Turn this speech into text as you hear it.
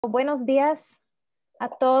Buenos días a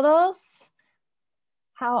todos.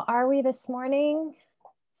 How are we this morning?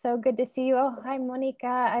 So good to see you. Oh, hi, Monica.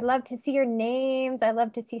 I love to see your names. I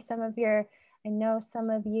love to see some of your, I know some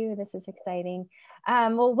of you. This is exciting.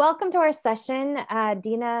 Well, welcome to our session.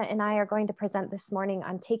 Deena and I are going to present this morning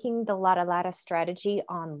on taking the Lotta strategy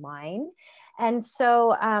online. And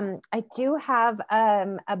so I do have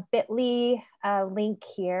a bit.ly link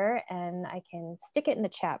here, and I can stick it in the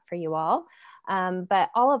chat for you all.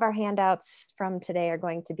 But all of our handouts from today are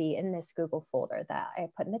going to be in this Google folder that I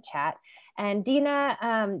put in the chat. And Deena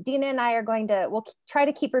and I are we'll try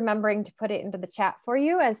to keep remembering to put it into the chat for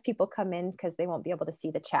you as people come in, because they won't be able to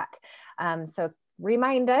see the chat. So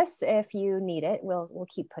remind us if you need it. We'll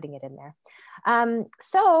keep putting it in there.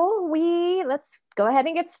 So let's go ahead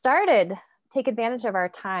and get started. Take advantage of our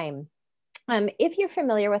time. If you're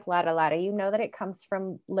familiar with Lotta, you know that it comes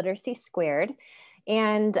from Literacy Squared.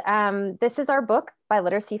 And this is our book, By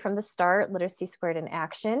Literacy from the Start, Literacy Squared in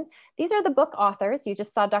Action. These are the book authors. You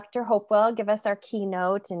just saw Dr. Hopewell give us our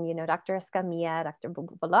keynote, and Dr. Escamilla, Dr.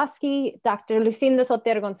 Boloski, Dr. Lucinda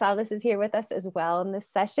Sotero Gonzalez is here with us as well in this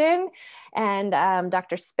session, and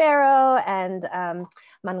Dr. Sparrow and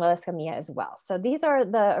Manuel Escamilla as well. So these are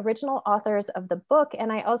the original authors of the book.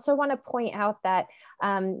 And I also want to point out that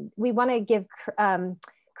we want to give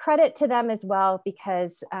credit to them as well,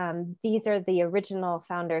 because these are the original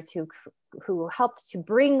founders who helped to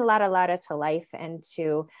bring Lotta to life and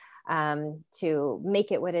to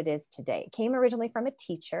make it what it is today. It came originally from a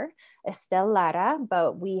teacher, Estelle Lara,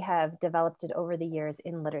 but we have developed it over the years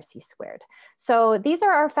in Literacy Squared. So these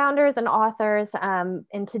are our founders and authors,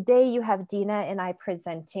 and today you have Deena and I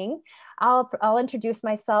presenting. I'll introduce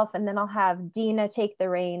myself, and then I'll have Deena take the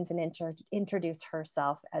reins and introduce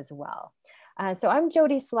herself as well. So I'm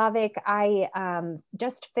Jody Slavick. I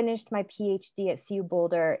just finished my PhD at CU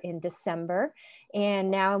Boulder in December,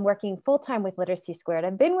 and now I'm working full-time with Literacy Squared.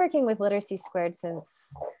 I've been working with Literacy Squared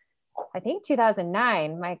since, I think,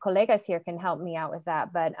 2009. My colegas here can help me out with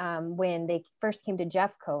that, but when they first came to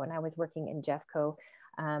Jeffco, and I was working in Jeffco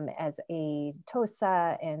as a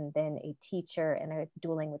TOSA and then a teacher and a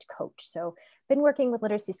dual language coach. So been working with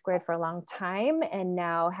Literacy Squared for a long time, and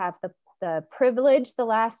now have the privilege the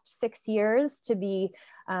last 6 years to be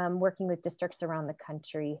working with districts around the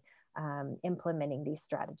country implementing these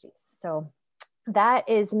strategies. So that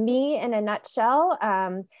is me in a nutshell,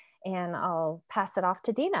 and I'll pass it off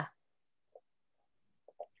to Deena.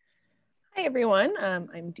 Hi everyone,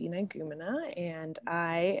 I'm Deena Gumina, and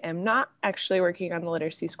I am not actually working on the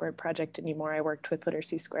Literacy Squared project anymore. I worked with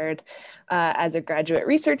Literacy Squared as a graduate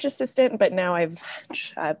research assistant, but now I've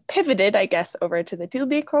pivoted, I guess, over to the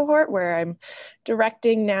Tilde cohort where I'm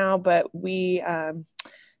directing now, but we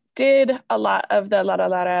did a lot of the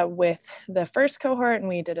Lara with the first cohort, and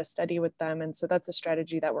we did a study with them, and so that's a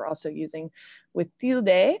strategy that we're also using with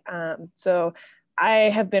Tilde. So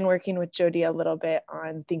I have been working with Jody a little bit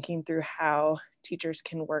on thinking through how teachers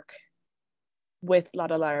can work with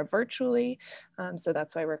Lara virtually. So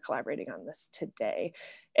that's why we're collaborating on this today.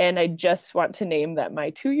 And I just want to name that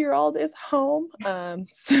my 2-year-old is home.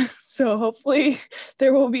 So hopefully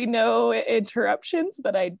there will be no interruptions,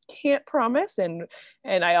 but I can't promise. And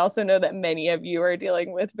I also know that many of you are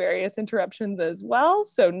dealing with various interruptions as well.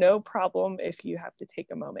 So no problem if you have to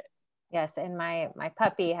take a moment. Yes, and my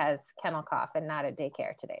puppy has kennel cough and not at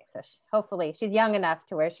daycare today. So hopefully she's young enough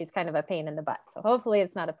to where she's kind of a pain in the butt. So hopefully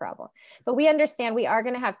it's not a problem. But we understand we are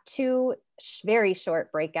going to have 2 very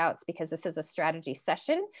short breakouts because this is a strategy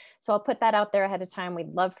session. So I'll put that out there ahead of time.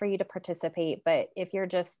 We'd love for you to participate. But if you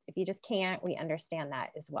just can't, we understand that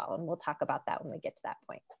as well. And we'll talk about that when we get to that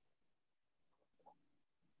point.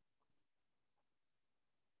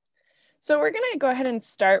 So we're going to go ahead and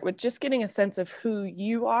start with just getting a sense of who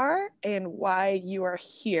you are and why you are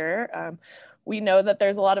here. We know that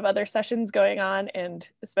there's a lot of other sessions going on, and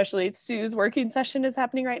especially Sue's working session is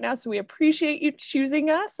happening right now. So we appreciate you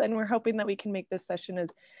choosing us, and we're hoping that we can make this session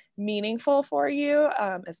as meaningful for you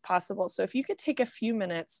as possible. So if you could take a few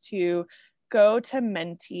minutes to go to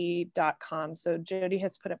menti.com. So Jody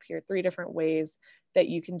has put up here 3 different ways that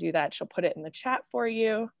you can do that. She'll put it in the chat for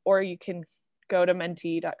you, or you can go to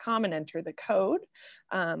menti.com and enter the code,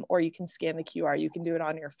 or you can scan the QR. You can do it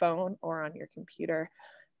on your phone or on your computer.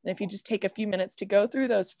 And if you just take a few minutes to go through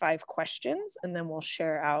those 5 questions, and then we'll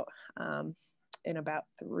share out in about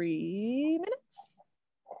 3 minutes.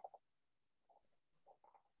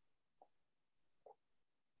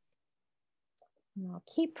 I'll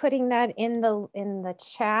keep putting that in the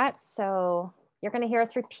chat. So you're going to hear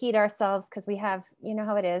us repeat ourselves because we have, you know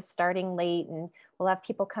how it is, starting late, and we'll have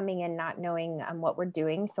people coming in not knowing what we're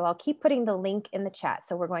doing. So I'll keep putting the link in the chat.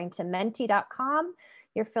 So we're going to menti.com.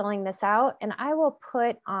 you're filling this out. And I will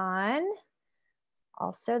put on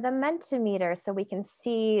also the Mentimeter so we can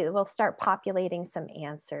see, we'll start populating some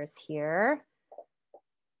answers here.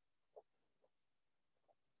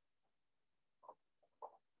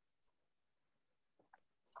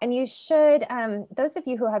 And you should, those of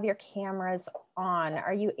you who have your cameras on,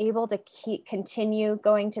 are you able to continue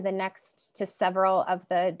going to the next, to several of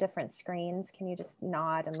the different screens? Can you just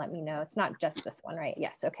nod and let me know? It's not just this one, right?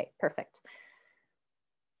 Yes, okay, perfect.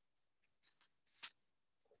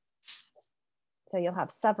 So you'll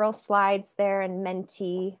have several slides there in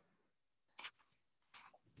Menti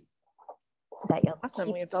that you'll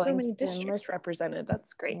awesome. We have so many districts represented.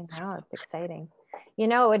 That's great. I know, it's exciting. You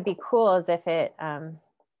know, it would be cool is if it,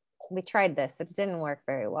 we tried this, it didn't work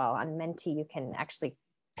very well. On Menti, you can actually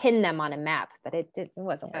pin them on a map, but it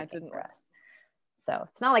wasn't working for us. So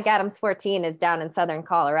it's not like Adams 14 is down in Southern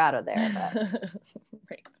Colorado there. But.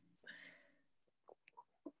 Right.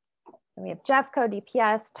 So we have Jeffco,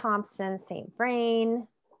 DPS, Thompson, St. Vrain,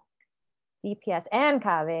 DPS and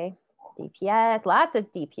CABE, DPS, lots of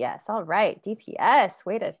DPS. All right, DPS,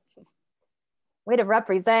 way to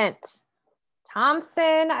represent.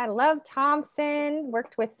 Thompson, I love Thompson.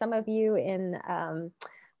 Worked with some of you in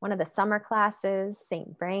one of the summer classes,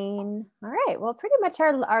 St. Vrain. All right, well, pretty much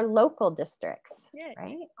our local districts, yeah,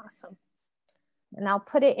 right? Awesome. And I'll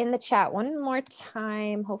put it in the chat one more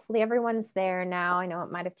time. Hopefully everyone's there now. I know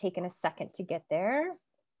it might have taken a second to get there.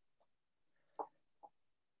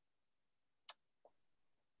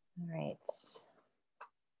 All right.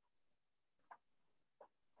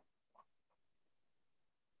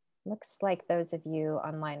 Looks like those of you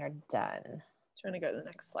online are done. Trying to go to the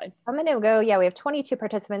next slide. I'm going to go, yeah, we have 22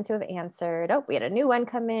 participants who have answered. Oh, we had a new one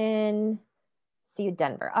come in. See you,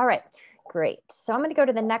 Denver. All right, great. So I'm going to go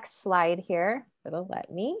to the next slide here. It'll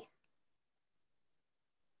let me.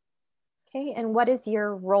 Okay, and what is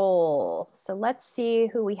your role? So let's see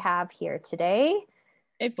who we have here today.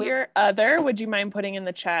 If you're other, would you mind putting in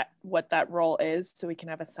the chat what that role is so we can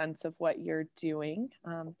have a sense of what you're doing?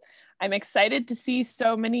 I'm excited to see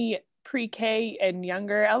so many pre-K and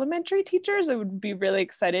younger elementary teachers. I would be really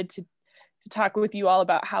excited to talk with you all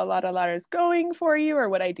about how Lara is going for you or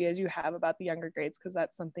what ideas you have about the younger grades, because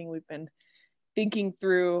that's something we've been thinking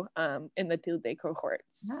through in the Tilde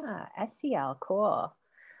cohorts. SEL, cool.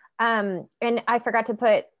 And I forgot to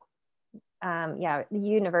put, yeah, the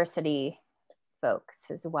university folks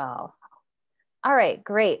as well. All right,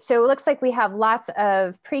 great. So it looks like we have lots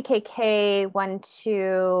of pre-KK, 1,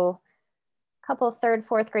 2, couple of 3rd,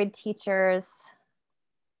 4th grade teachers,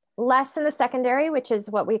 less in the secondary, which is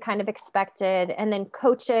what we kind of expected. And then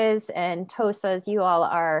coaches and TOSAs, you all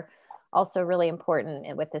are also really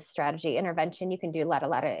important with this strategy. Intervention, you can do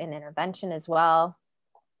Lotta in intervention as well.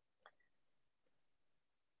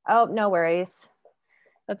 Oh, no worries.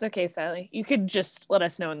 That's okay, Sally. You could just let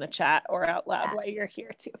us know in the chat or out loud why you're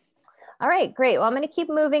here too. All right, great. Well, I'm going to keep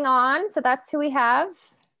moving on. So that's who we have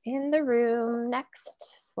in the room.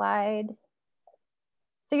 Next slide.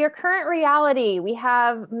 So your current reality, we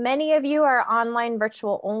have many of you are online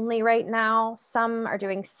virtual only right now. Some are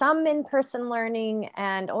doing some in-person learning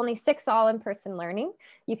and only 6 all in-person learning.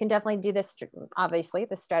 You can definitely do this. Obviously,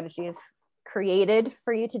 the strategy is created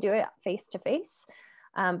for you to do it face-to-face.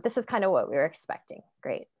 This is kind of what we were expecting.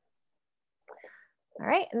 Great. All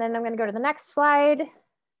right, and then I'm going to go to the next slide.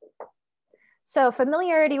 So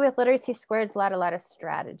familiarity with Literacy Squared's Lotta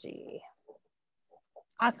strategy.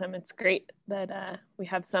 Awesome. It's great that we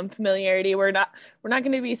have some familiarity. We're not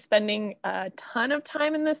going to be spending a ton of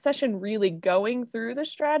time in this session really going through the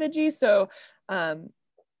strategy. So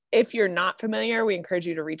if you're not familiar, we encourage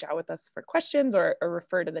you to reach out with us for questions or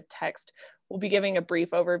refer to the text. We'll be giving a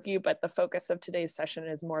brief overview, but the focus of today's session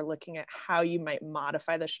is more looking at how you might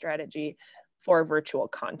modify the strategy for virtual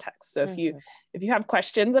context. So if you have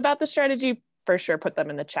questions about the strategy, for sure put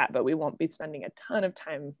them in the chat, but we won't be spending a ton of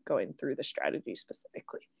time going through the strategy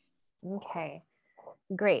specifically. Okay,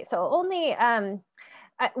 great. So only,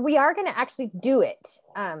 we are gonna actually do it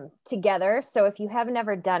together. So if you have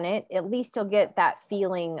never done it, at least you'll get that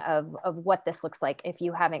feeling of what this looks like if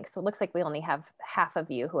you haven't. So it looks like we only have half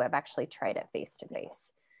of you who have actually tried it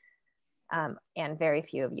face-to-face and very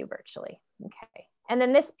few of you virtually. Okay. And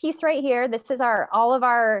then this piece right here, this is all of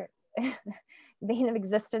our vein of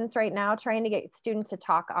existence right now, trying to get students to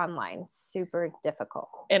talk online. Super difficult.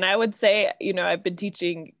 And I would say, you know, I've been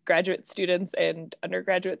teaching graduate students and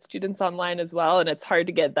undergraduate students online as well, and it's hard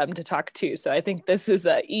to get them to talk too. So I think this is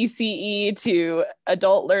a ECE to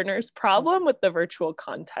adult learners problem with the virtual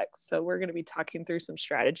context. So we're going to be talking through some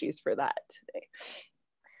strategies for that today.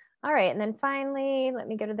 All right, and then finally, let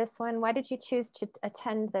me go to this one. Why did you choose to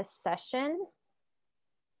attend this session?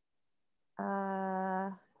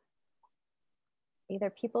 Either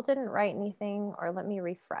people didn't write anything or let me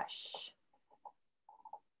refresh.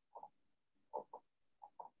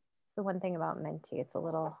 It's the one thing about Menti, it's a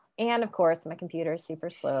little, and of course my computer is super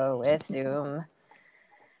slow with Zoom.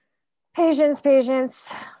 Patience, patience.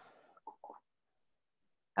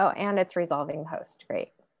 Oh, and it's resolving host,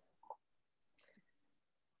 great.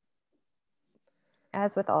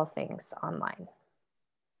 As with all things online.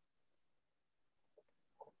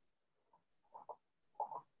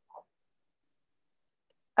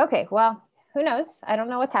 Okay, well, who knows? I don't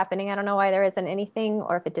know what's happening. I don't know why there isn't anything,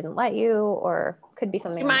 or if it didn't let you, or could be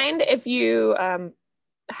something. Do you mind if you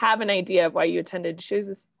have an idea of why you attended,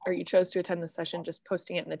 or you chose to attend the session, just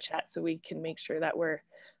posting it in the chat so we can make sure that we're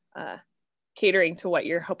catering to what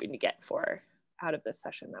you're hoping to get out of this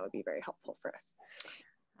session? That would be very helpful for us.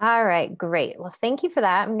 All right, great. Well, thank you for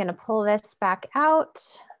that. I'm going to pull this back out,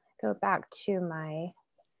 go back to my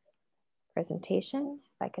presentation,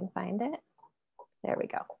 if I can find it. There we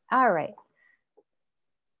go. All right.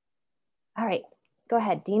 All right, go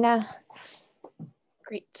ahead, Deena.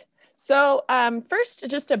 Great. So first,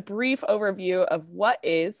 just a brief overview of what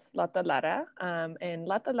is Lotta. And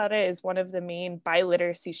Lotta is one of the main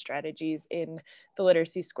biliteracy strategies in the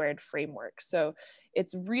Literacy Squared framework. So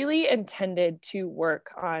it's really intended to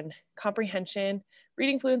work on comprehension,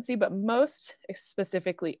 reading fluency, but most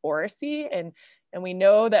specifically oracy. And we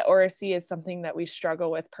know that oracy is something that we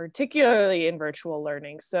struggle with, particularly in virtual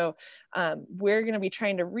learning. So we're going to be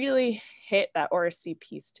trying to really hit that oracy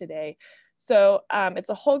piece today. So it's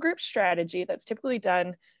a whole group strategy that's typically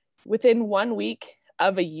done within 1 week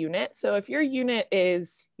of a unit. So if your unit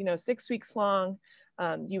is, 6 weeks long,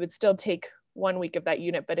 you would still take 1 week of that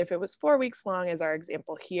unit. But if it was 4 weeks long, as our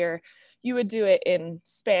example here, you would do it in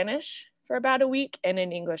Spanish for about a week and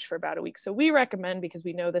in English for about a week. So we recommend, because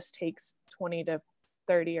we know this takes 20 to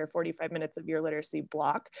 30 or 45 minutes of your literacy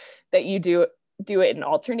block, that you do it in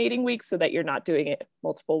alternating weeks so that you're not doing it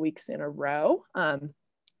multiple weeks in a row.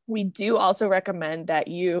 We do also recommend that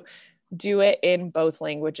you do it in both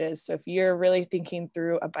languages. So if you're really thinking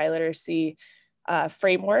through a biliteracy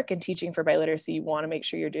framework and teaching for biliteracy, you want to make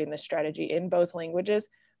sure you're doing this strategy in both languages,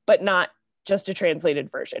 but not just a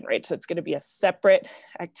translated version, right? So it's going to be a separate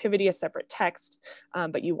activity, a separate text,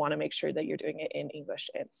 but you want to make sure that you're doing it in English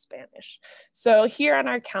and Spanish. So here on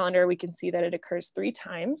our calendar, we can see that it occurs 3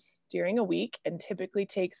 times during a week and typically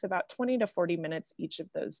takes about 20 to 40 minutes each of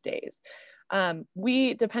those days.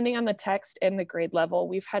 Depending on the text and the grade level,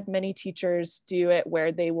 we've had many teachers do it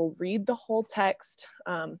where they will read the whole text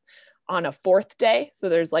on a 4th day. So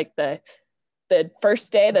there's like the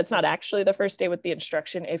first day that's not actually the first day with the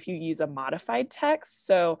instruction if you use a modified text.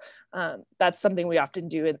 So that's something we often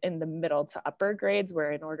do in the middle to upper grades,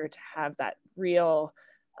 where in order to have that real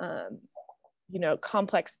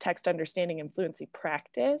complex text understanding and fluency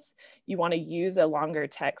practice, you want to use a longer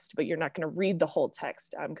text, but you're not going to read the whole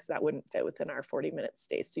text because that wouldn't fit within our 40-minute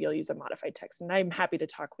stays. So you'll use a modified text. And I'm happy to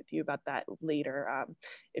talk with you about that later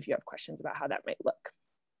if you have questions about how that might look.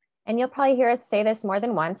 And you'll probably hear us say this more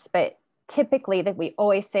than once, but typically that we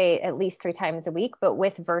always say at least 3 times a week, but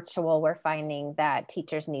with virtual, we're finding that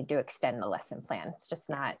teachers need to extend the lesson plan. It's just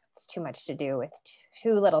not, it's too much to do with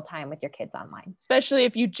too little time with your kids online. Especially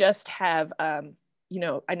if you just have,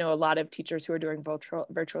 I know a lot of teachers who are doing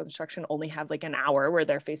virtual instruction only have like an hour where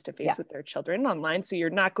they're face-to-face with their children online. So you're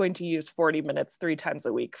not going to use 40 minutes 3 times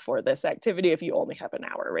a week for this activity if you only have an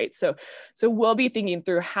hour, right? So we'll be thinking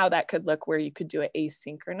through how that could look, where you could do it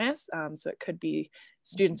asynchronous. So it could be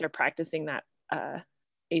students are practicing that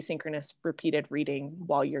asynchronous repeated reading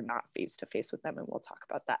while you're not face-to-face with them, and we'll talk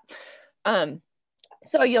about that.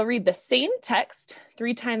 So you'll read the same text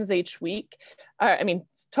 3 times each week.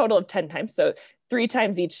 Total of 10 times. So 3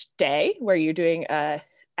 times each day, where you're doing a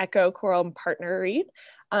echo, choral, and partner read.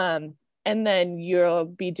 And then you'll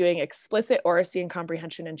be doing explicit oracy and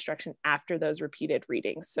comprehension instruction after those repeated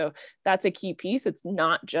readings. So that's a key piece. It's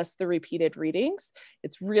not just the repeated readings.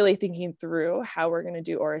 It's really thinking through how we're going to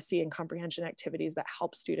do oracy and comprehension activities that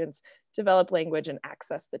help students develop language and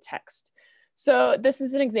access the text. So this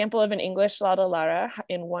is an example of an English Lotta Lara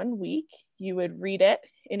in 1 week. You would read it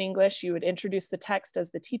in English. You would introduce the text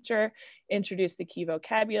as the teacher, introduce the key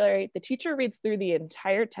vocabulary. The teacher reads through the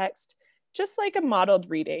entire text, just like a modeled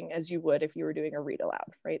reading as you would if you were doing a read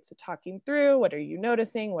aloud, right? So talking through, what are you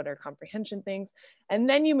noticing? What are comprehension things? And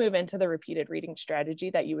then you move into the repeated reading strategy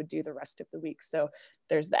that you would do the rest of the week. So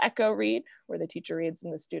there's the echo read, where the teacher reads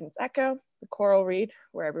and the students echo, the choral read,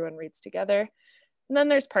 where everyone reads together. And then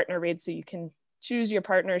there's partner read, so you can choose your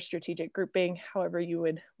partner's strategic grouping, however you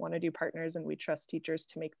would want to do partners, and we trust teachers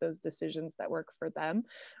to make those decisions that work for them.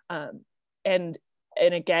 And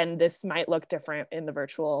And again, this might look different in the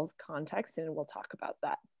virtual context, and we'll talk about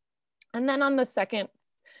that. And then on the second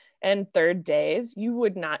and third days, you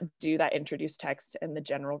would not do that introduced text and the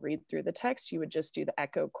general read through the text. You would just do the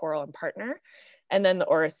echo, choral, and partner, and then the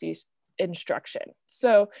oracy instruction.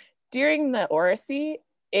 So during the oracy,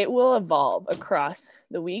 it will evolve across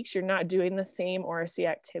the weeks. You're not doing the same oracy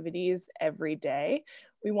activities every day.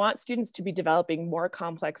 We want students to be developing more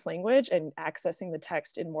complex language and accessing the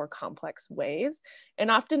text in more complex ways.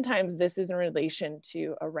 And oftentimes this is in relation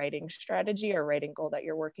to a writing strategy or writing goal that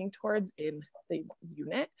you're working towards in the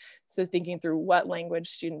unit. So thinking through what language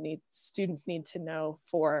students need to know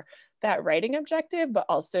for that writing objective, but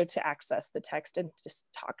also to access the text and just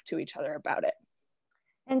talk to each other about it.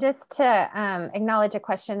 And just to acknowledge a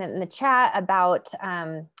question in the chat about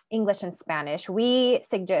English and Spanish, we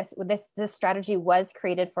suggest this strategy was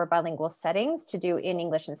created for bilingual settings to do in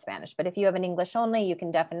English and Spanish. But if you have an English only, you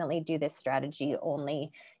can definitely do this strategy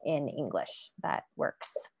only in English. That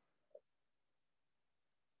works.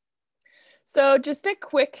 So just a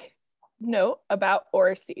quick note about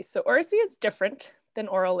oracy. So oracy is different than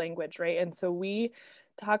oral language, right? And so we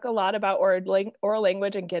talk a lot about oral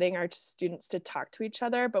language and getting our students to talk to each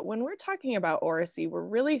other. But when we're talking about oracy, we're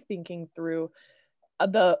really thinking through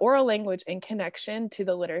the oral language in connection to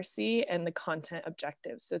the literacy and the content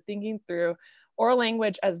objectives. So thinking through oral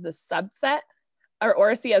language as the subset, or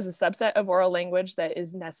oracy as a subset of oral language that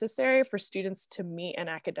is necessary for students to meet an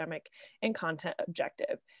academic and content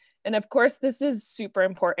objective. And of course, this is super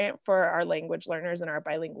important for our language learners and our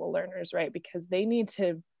bilingual learners, right? Because they need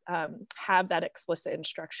to have that explicit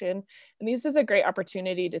instruction. And this is a great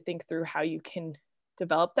opportunity to think through how you can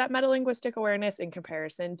develop that metalinguistic awareness in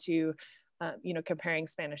comparison to, comparing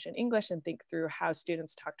Spanish and English, and think through how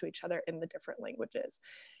students talk to each other in the different languages.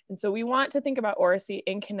 And so we want to think about oracy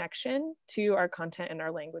in connection to our content and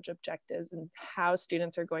our language objectives and how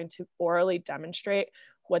students are going to orally demonstrate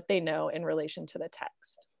what they know in relation to the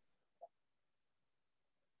text.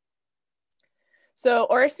 So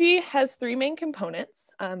oracy has three main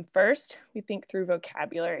components. First, we think through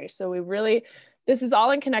vocabulary. So this is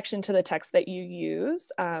all in connection to the text that you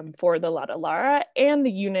use for the Lotta Lara and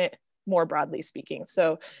the unit more broadly speaking.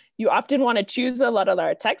 So you often want to choose a Lotta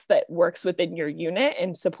Lara text that works within your unit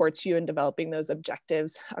and supports you in developing those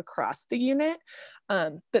objectives across the unit.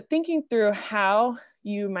 But thinking through how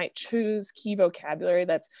you might choose key vocabulary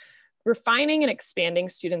that's refining and expanding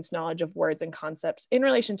students' knowledge of words and concepts in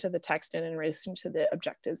relation to the text and in relation to the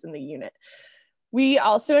objectives in the unit. We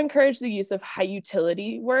also encourage the use of high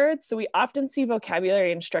utility words. So we often see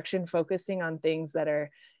vocabulary instruction focusing on things that are,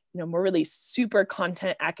 more really super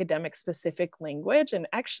content academic specific language. And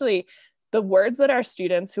actually the words that our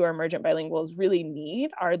students who are emergent bilinguals really need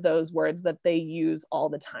are those words that they use all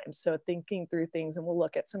the time. So thinking through things, and we'll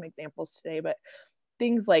look at some examples today, but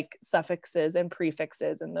things like suffixes and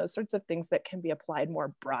prefixes and those sorts of things that can be applied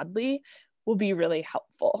more broadly will be really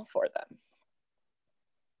helpful for them.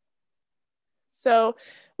 So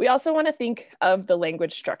we also want to think of the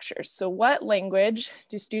language structures. So what language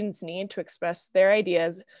do students need to express their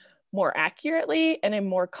ideas more accurately and in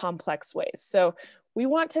more complex ways? So we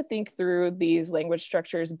want to think through these language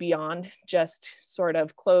structures beyond just sort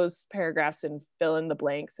of close paragraphs and fill in the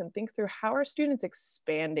blanks, and think through how are students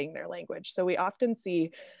expanding their language. So we often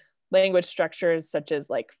see language structures such as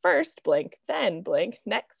like first blank, then blank,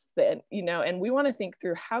 next, then, and we want to think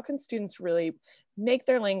through how can students really make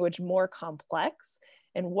their language more complex,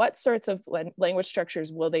 and what sorts of language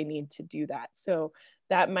structures will they need to do that. So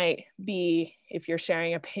that might be if you're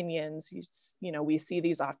sharing opinions, we see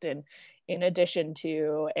these often in addition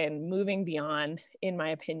to and moving beyond, in my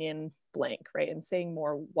opinion, blank, right? And saying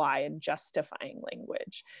more why and justifying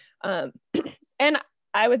language. And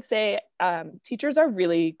I would say teachers are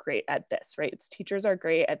really great at this, right? Teachers are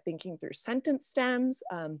great at thinking through sentence stems.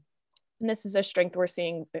 And this is a strength we're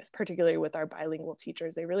seeing, particularly with our bilingual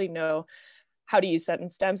teachers. They really know how to use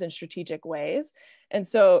sentence stems in strategic ways. And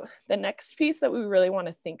so the next piece that we really want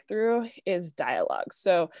to think through is dialogue.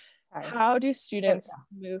 So how do students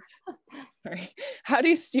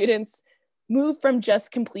move from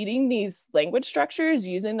just completing these language structures,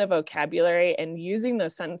 using the vocabulary and using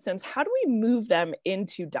those sentence stems? How do we move them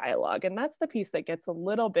into dialogue? And that's the piece that gets a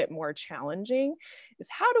little bit more challenging, is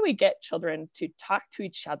how do we get children to talk to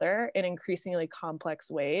each other in increasingly complex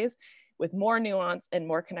ways with more nuance and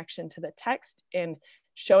more connection to the text, and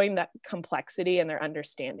showing that complexity in their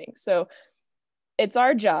understanding. So it's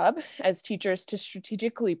our job as teachers to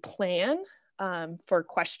strategically plan for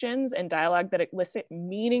questions and dialogue that elicit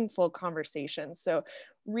meaningful conversations. So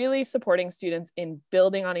really supporting students in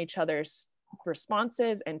building on each other's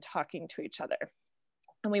responses and talking to each other.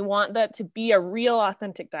 And we want that to be a real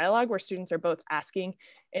authentic dialogue where students are both asking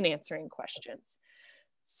and answering questions.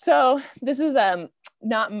 So this is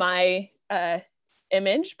not my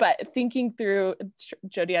image, but thinking through,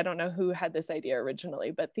 Jody, I don't know who had this idea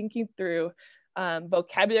originally, but thinking through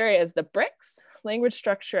vocabulary as the bricks, language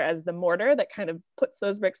structure as the mortar that kind of puts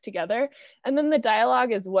those bricks together. And then the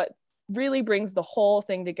dialogue is what really brings the whole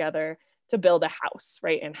thing together to build a house,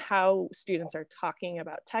 right? And how students are talking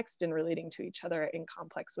about text and relating to each other in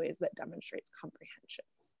complex ways that demonstrates comprehension.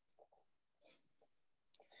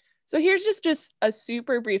 So here's just a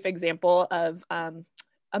super brief example of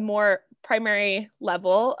a more primary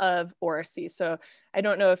level of oracy. So I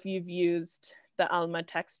don't know if you've used the Alma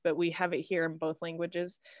text, but we have it here in both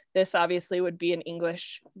languages. This obviously would be an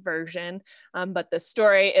English version, but the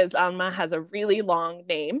story is Alma has a really long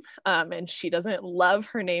name, and she doesn't love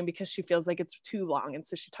her name because she feels like it's too long. And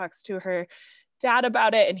so she talks to her dad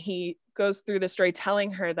about it, and he goes through the story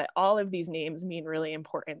telling her that all of these names mean really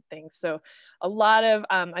important things. So a lot of,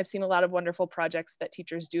 I've seen a lot of wonderful projects that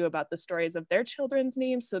teachers do about the stories of their children's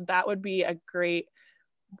names. So that would be a great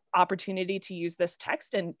opportunity to use this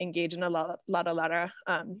text and engage in a Lara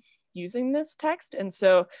using this text. And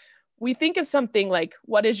so we think of something like,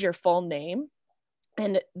 what is your full name?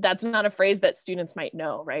 And that's not a phrase that students might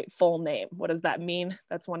know, right? Full name, what does that mean?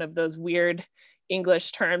 That's one of those weird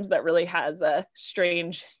English terms that really has a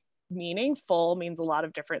strange meaning. Full means a lot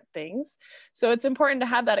of different things. So it's important to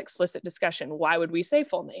have that explicit discussion. Why would we say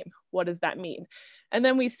full name? What does that mean? And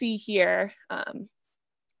then we see here,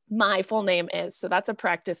 my full name is, so that's a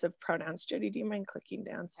practice of pronouns. Jody, do you mind clicking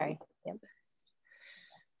down? Sorry. Yep.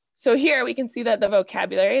 So here we can see that the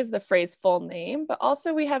vocabulary is the phrase full name, but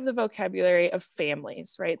also we have the vocabulary of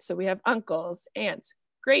families, right? So we have uncles, aunts,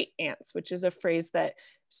 great aunts, which is a phrase that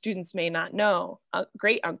students may not know,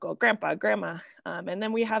 great uncle, grandpa, grandma. And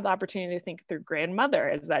then we have the opportunity to think through grandmother.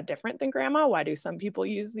 Is that different than grandma? Why do some people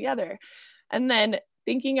use the other? And then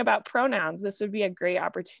thinking about pronouns, this would be a great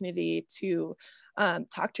opportunity to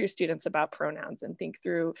talk to your students about pronouns and think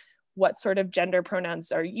through what sort of gender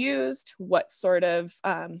pronouns are used, what sort of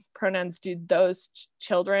pronouns do those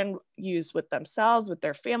children use with themselves, with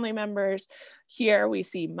their family members. Here we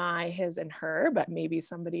see my, his, and her, but maybe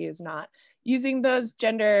somebody is not using those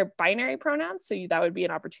gender binary pronouns. So that would be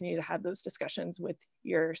an opportunity to have those discussions with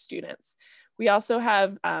your students. We also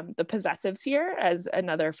have the possessives here as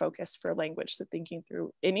another focus for language. So thinking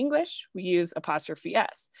through, in English, we use apostrophe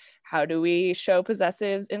S. How do we show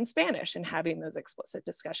possessives in Spanish, and having those explicit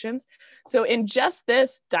discussions? So in just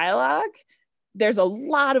this dialogue, there's a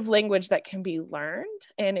lot of language that can be learned,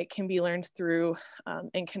 and it can be learned through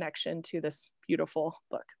in connection to this beautiful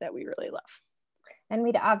book that we really love. And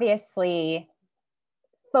we'd obviously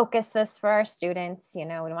focus this for our students. You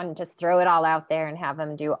know, we want to just throw it all out there and have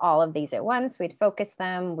them do all of these at once. We'd focus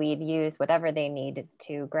them, we'd use whatever they need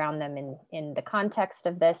to ground them in the context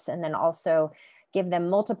of this, and then also give them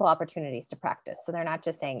multiple opportunities to practice. So they're not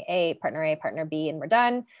just saying A, partner B, and we're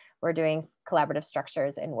done. We're doing collaborative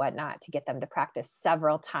structures and whatnot to get them to practice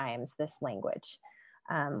several times this language,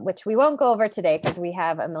 which we won't go over today because we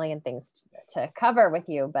have a million things to cover with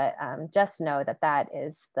you, but just know that that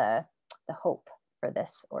is the hope for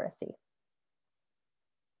this oracy.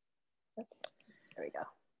 Oops, there we go.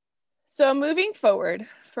 So moving forward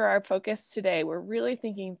for our focus today, we're really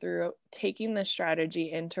thinking through taking the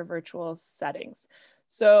strategy into virtual settings.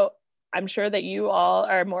 So I'm sure that you all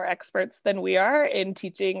are more experts than we are in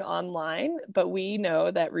teaching online, but we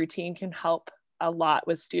know that routine can help a lot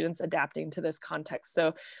with students adapting to this context.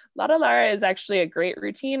 So Lotta Lara is actually a great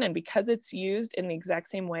routine, and because it's used in the exact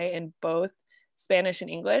same way in both Spanish and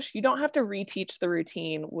English, you don't have to reteach the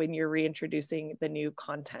routine when you're reintroducing the new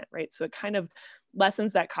content, right? So it kind of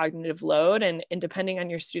lessens that cognitive load, and depending on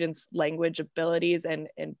your students' language abilities and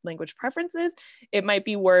language preferences, it might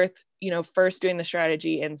be worth, first doing the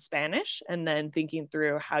strategy in Spanish and then thinking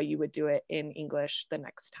through how you would do it in English the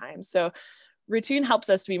next time. So routine helps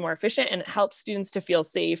us to be more efficient, and it helps students to feel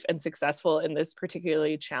safe and successful in this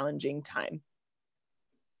particularly challenging time.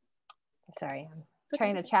 Sorry, I'm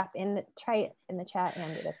trying to try it in the chat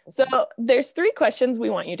and do this. So there's 3 questions we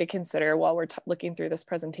want you to consider while we're looking through this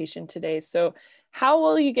presentation today. So how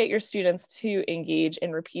will you get your students to engage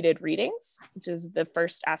in repeated readings, which is the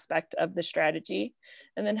first aspect of the strategy?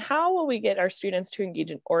 And then how will we get our students to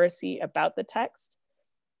engage in oracy about the text?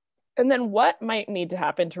 And then what might need to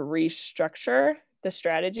happen to restructure the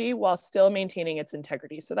strategy while still maintaining its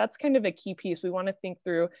integrity? So that's kind of a key piece. We want to think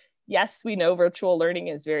through, yes, we know virtual learning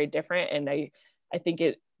is very different, and I think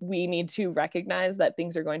we need to recognize that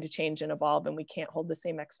things are going to change and evolve, and we can't hold the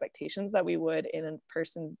same expectations that we would in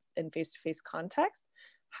person and face-to-face context.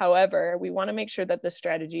 However, we want to make sure that the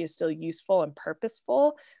strategy is still useful and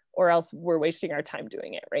purposeful, or else we're wasting our time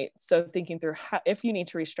doing it, right? So thinking through how, if you need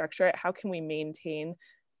to restructure it, how can we maintain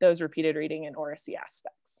those repeated reading and oracy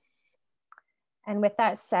aspects? And with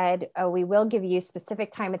that said, we will give you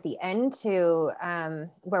specific time at the end to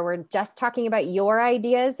where we're just talking about your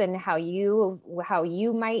ideas and how you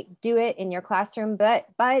might do it in your classroom. But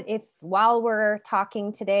if while we're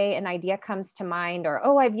talking today, an idea comes to mind, or,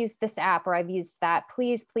 oh, I've used this app or I've used that,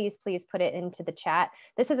 please put it into the chat.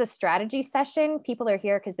 This is a strategy session. People are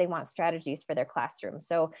here because they want strategies for their classroom.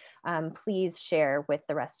 So please share with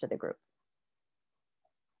the rest of the group.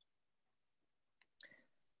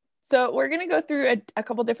 So we're going to go through a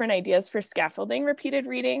couple different ideas for scaffolding repeated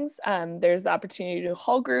readings. There's the opportunity to do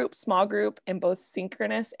whole group, small group, and both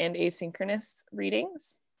synchronous and asynchronous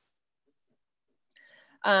readings.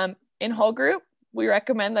 In whole group, we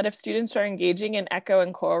recommend that if students are engaging in echo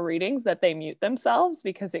and choral readings, that they mute themselves,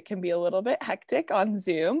 because it can be a little bit hectic on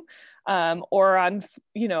Zoom or on,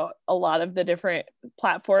 a lot of the different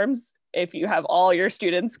platforms. If you have all your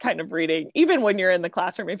students kind of reading, even when you're in the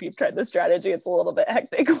classroom, if you've tried the strategy, it's a little bit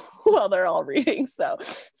hectic while they're all reading.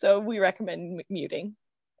 So we recommend muting.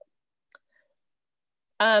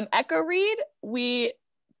 Echo read, we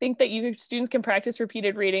think that students can practice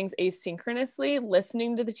repeated readings asynchronously,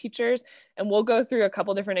 listening to the teachers, and we'll go through a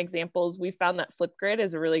couple different examples. We found that Flipgrid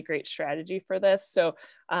is a really great strategy for this. So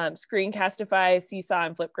Screencastify, Seesaw,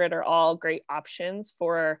 and Flipgrid are all great options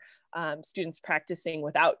for students practicing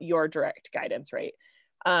without your direct guidance, right?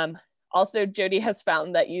 Also, Jody has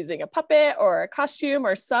found that using a puppet or a costume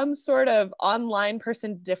or some sort of online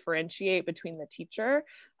person to differentiate between the teacher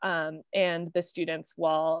and the students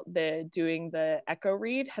while doing the echo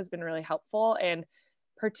read has been really helpful. And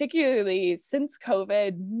particularly since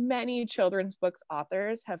COVID, many children's books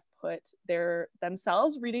authors have put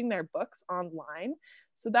themselves reading their books online.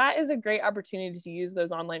 So that is a great opportunity to use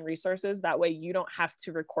those online resources. That way you don't have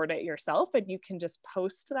to record it yourself, and you can just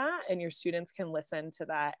post that and your students can listen to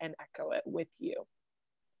that and echo it with you.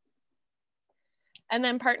 And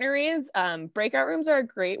then partner reads, breakout rooms are a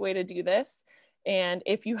great way to do this. And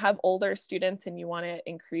if you have older students and you want to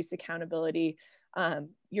increase accountability,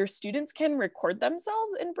 your students can record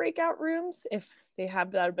themselves in breakout rooms. If they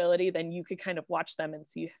have that ability, then you could kind of watch them and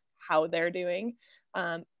see how they're doing.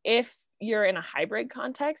 If you're in a hybrid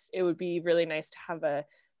context, it would be really nice to have a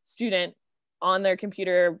student on their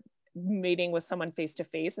computer meeting with someone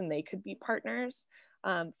face-to-face, and they could be partners.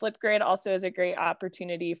 Flipgrid also is a great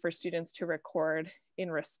opportunity for students to record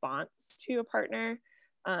in response to a partner.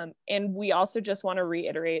 And we also just want to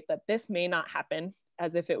reiterate that this may not happen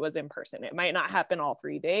as if it was in person. It might not happen all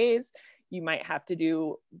 3 days. You might have to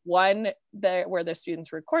do one where the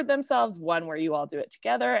students record themselves, one where you all do it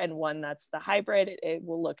together, and one that's the hybrid. It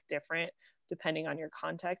will look different depending on your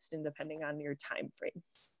context and depending on your time frame.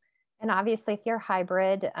 And obviously, if you're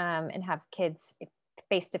hybrid and have kids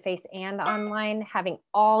face-to-face and online, having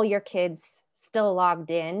all your kids still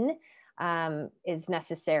logged in is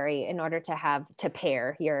necessary in order to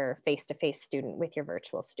pair your face-to-face student with your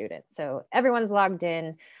virtual student. So everyone's logged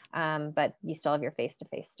in, but you still have your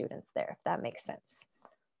face-to-face students there, if that makes sense.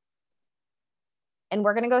 And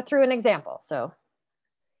we're going to go through an example, so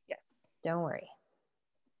yes, don't worry.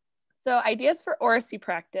 So ideas for oracy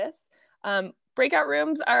practice. Breakout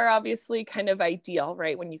rooms are obviously kind of ideal,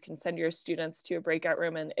 right? When you can send your students to a breakout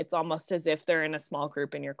room and it's almost as if they're in a small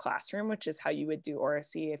group in your classroom, which is how you would do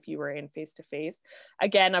oracy if you were in face-to-face.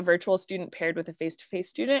 Again, a virtual student paired with a face-to-face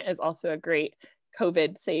student is also a great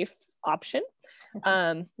COVID safe option.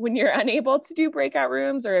 When you're unable to do breakout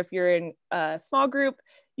rooms, or if you're in a small group,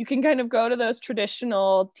 you can kind of go to those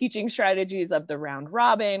traditional teaching strategies of the round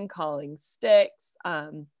robin, calling sticks,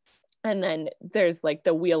 and then there's like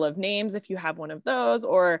the wheel of names if you have one of those,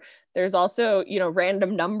 or there's also,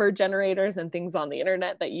 random number generators and things on the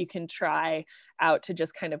internet that you can try out to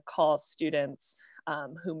just kind of call students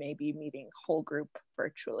who may be meeting whole group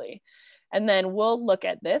virtually. And then we'll look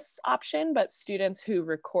at this option, but students who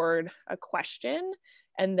record a question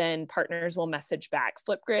and then partners will message back.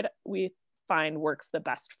 Flipgrid, we find, works the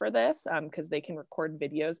best for this because they can record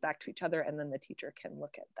videos back to each other and then the teacher can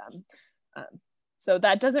look at them. So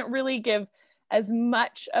that doesn't really give as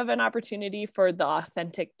much of an opportunity for the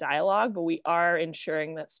authentic dialogue, but we are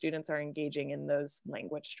ensuring that students are engaging in those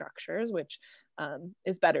language structures, which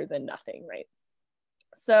is better than nothing, right?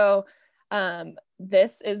 So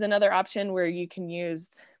this is another option where you can use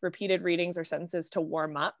repeated readings or sentences to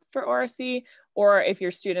warm up for oracy, or if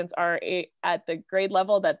your students are at the grade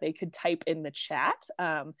level that they could type in the chat,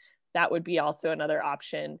 that would be also another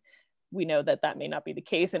option. we know that that may not be the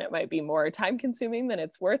case, and it might be more time consuming than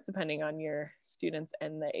it's worth depending on your students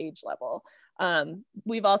and the age level.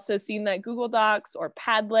 We've also seen that Google Docs or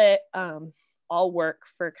Padlet all work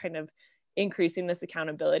for kind of increasing this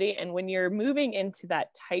accountability. And when you're moving into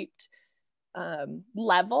that typed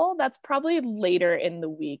level, that's probably later in the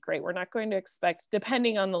week, right? We're not going to expect,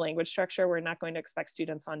 depending on the language structure, we're not going to expect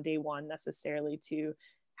students on day one necessarily to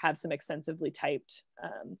have some extensively typed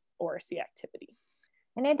ORC activity.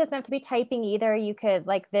 And it doesn't have to be typing either. You could,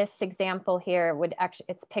 like this example here would actually,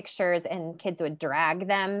 it's pictures and kids would drag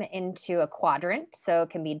them into a quadrant. So it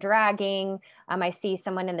can be dragging. I see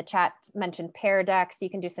someone in the chat mentioned Pear Deck. So you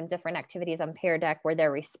can do some different activities on Pear Deck where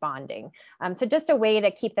they're responding. So just a way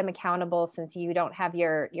to keep them accountable since you don't have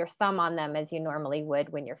your thumb on them as you normally would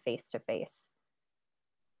when you're face to face.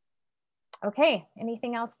 Okay,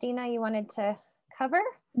 anything else, Deena, you wanted to cover?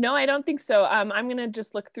 No, I don't think so. I'm gonna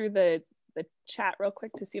just look through the chat real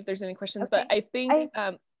quick to see if there's any questions, okay.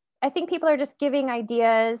 But I think people are just giving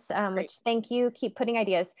ideas, which thank you, keep putting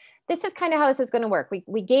ideas. This is kind of how this is going to work.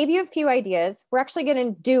 We gave you a few ideas. We're actually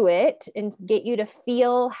going to do it and get you to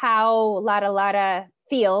feel how Lotta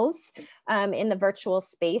feels in the virtual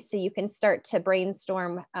space, so you can start to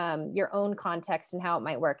brainstorm your own context and how it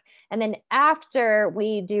might work. And then after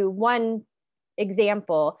we do one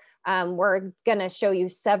example, we're going to show you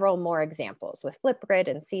several more examples with Flipgrid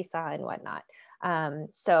and Seesaw and whatnot.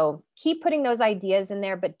 So keep putting those ideas in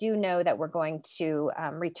there, but do know that we're going to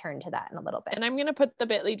return to that in a little bit. And I'm going to put the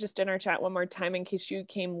bit.ly just in our chat one more time in case you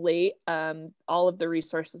came late. All of the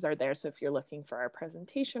resources are there. So if you're looking for our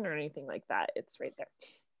presentation or anything like that, it's right there.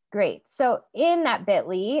 Great. So in that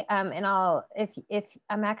bit.ly, and if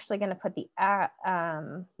I'm actually going to put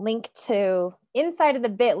the link to inside of the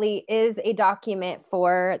bit.ly is a document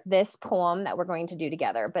for this poem that we're going to do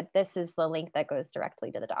together, but this is the link that goes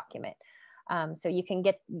directly to the document. So you can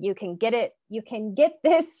get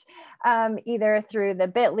this either through the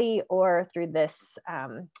bit.ly or through this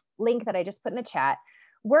link that I just put in the chat.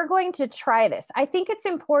 We're going to try this. I think it's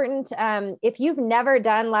important, if you've never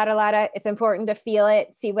done Lotta, it's important to feel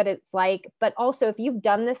it, see what it's like. But also if you've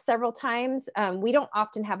done this several times, we don't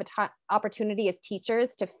often have an opportunity as teachers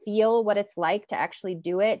to feel what it's like to actually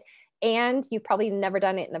do it. And you've probably never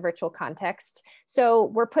done it in a virtual context. So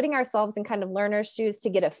we're putting ourselves in kind of learner's shoes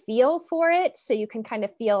to get a feel for it. So you can kind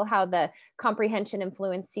of feel how the comprehension and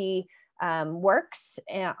fluency works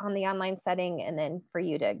on the online setting, and then for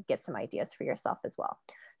you to get some ideas for yourself as well.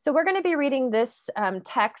 So we're going to be reading this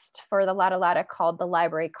text for the Lotta called The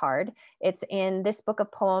Library Card. It's in this book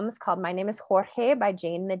of poems called My Name is Jorge by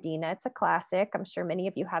Jane Medina. It's a classic. I'm sure many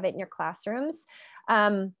of you have it in your classrooms.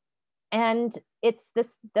 And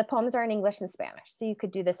the poems are in English and Spanish. So you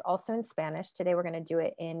could do this also in Spanish. Today we're going to do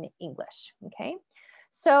it in English. Okay.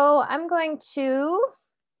 So I'm going to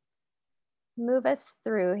move us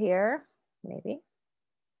through here, maybe.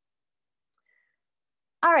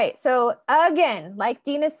 All right, so again, like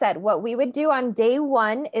Deena said, what we would do on day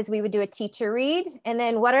one is we would do a teacher read. And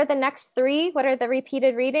then what are the next three? What are the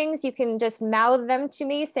repeated readings? You can just mouth them to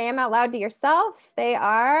me, say them out loud to yourself. They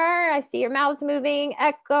are, I see your mouths moving,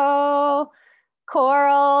 echo,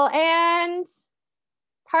 choral, and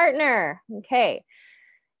partner. Okay.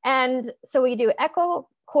 And so we do echo,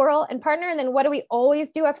 choral, and partner. And then what do we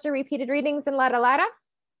always do after repeated readings in Lotta?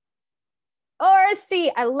 Or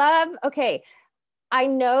C, I love, okay. I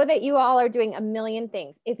know that you all are doing a million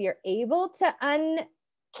things. If you're able to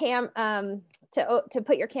to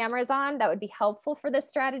put your cameras on, that would be helpful for this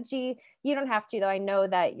strategy. You don't have to, though. I know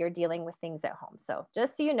that you're dealing with things at home. So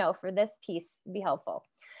just so you know, for this piece, be helpful.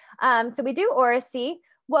 So we do oracy.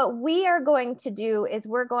 What we are going to do is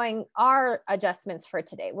our adjustments for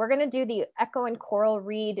today. We're going to do the echo and choral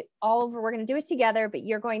read all over. We're going to do it together, but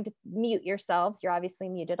you're going to mute yourselves. You're obviously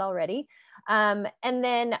muted already. And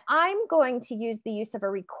then I'm going to use the use of a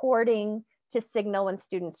recording to signal when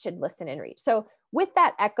students should listen and read. So with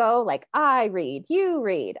that echo, like I read, you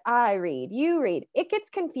read, I read, you read, it gets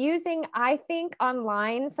confusing, I think,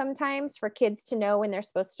 online sometimes for kids to know when they're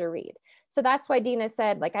supposed to read. So that's why Deena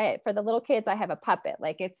said, like, for the little kids, I have a puppet.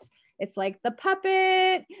 Like it's like the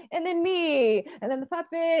puppet and then me, and then the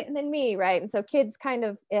puppet and then me, right? And so kids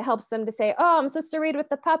it helps them to say, oh, I'm supposed to read with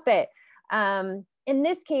the puppet. In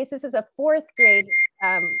this case, this is a fourth grade.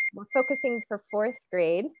 We're focusing for fourth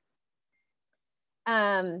grade.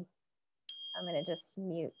 I'm going to just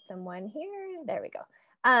mute someone here. There we go.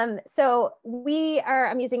 So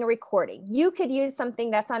I'm using a recording. You could use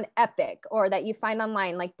something that's on Epic or that you find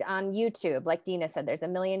online, like on YouTube. Like Deena said, there's a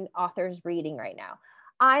million authors reading right now.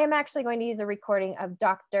 I am actually going to use a recording of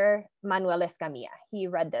Dr. Manuel Escamilla. He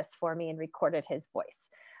read this for me and recorded his voice.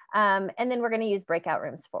 And then we're going to use breakout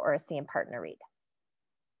rooms for Oracy and partner read.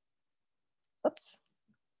 Oops.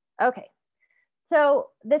 Okay. So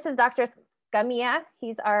this is Dr. Gumina.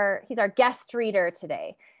 He's our guest reader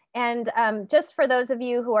today. And just for those of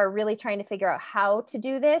you who are really trying to figure out how to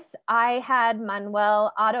do this, I had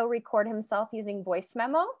Manuel auto record himself using voice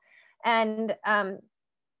memo. And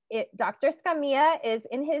Dr. Gumina is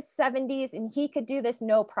in his 70s and he could do this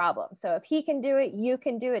no problem. So if he can do it, you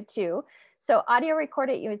can do it too. So audio record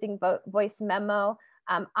it using voice memo.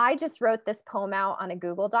 I just wrote this poem out on a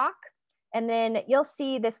Google Doc. And then you'll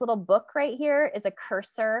see this little book right here is a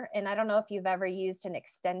cursor. And I don't know if you've ever used an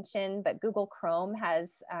extension, but Google Chrome has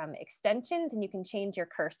extensions and you can change your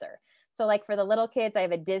cursor. So like for the little kids, I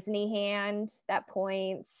have a Disney hand that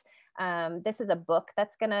points. This is a book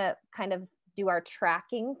that's gonna kind of do our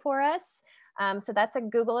tracking for us. So that's a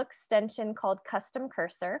Google extension called Custom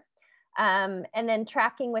Cursor. And then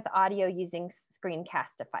tracking with audio using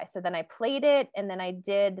Screencastify. So then I played it and then I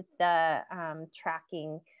did the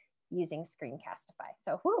tracking using Screencastify.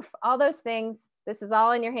 So whew, all those things, this is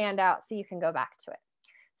all in your handout so you can go back to it.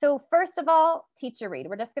 So first of all, teacher read.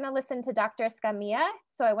 We're just gonna listen to Dr. Gumina.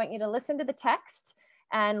 So I want you to listen to the text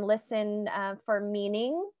and listen for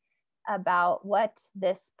meaning about what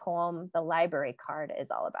this poem, The Library Card, is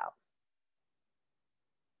all about.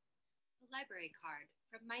 The Library Card,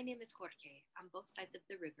 from My Name is Jorge, On Both Sides of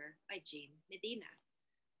the River by Jane Medina.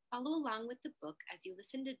 Follow along with the book as you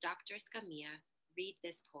listen to Dr. Gumina read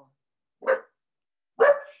this poem.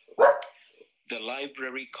 The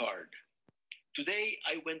Library Card. Today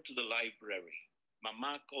I went to the library.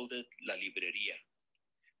 Mama called it La Librería,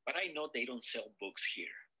 but I know they don't sell books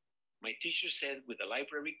here. My teacher said with a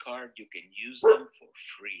library card, you can use them for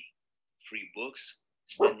free. Free books,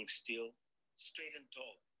 standing still, straight and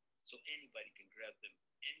tall, so anybody can grab them,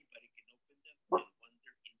 anybody can open them and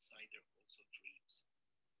wander inside their holes of dreams.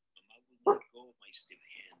 Mama would not go of my stiff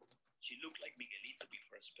hand. She looked like Miguelito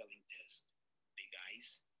before a spelling test. Big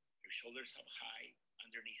eyes, her shoulders up high,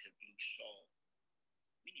 underneath her blue shawl.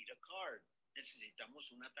 We need a card. Necesitamos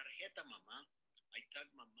una tarjeta, Mama. I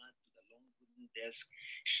tugged Mama to the long wooden desk,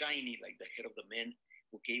 shiny like the head of the man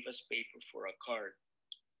who gave us paper for a card.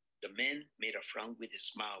 The man made a frown with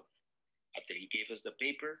his mouth. After he gave us the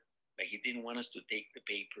paper, like he didn't want us to take the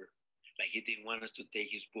paper, like he didn't want us to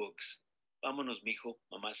take his books. Vámonos, mijo,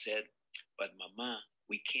 Mama said. But Mama,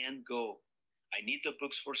 we can't go. I need the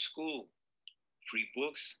books for school. Free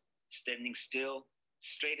books, standing still,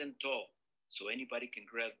 straight and tall, so anybody can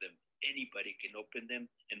grab them. Anybody can open them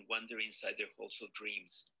and wander inside their holes of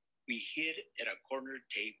dreams. We hid at a corner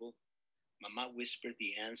table. Mama whispered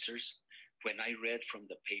the answers when I read from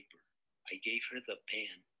the paper. I gave her the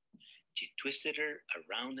pen. She twisted her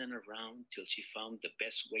around and around till she found the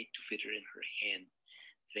best way to fit her in her hand.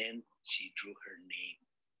 Then she drew her name.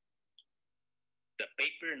 The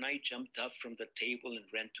paper and I jumped up from the table and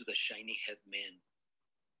ran to the shiny head man.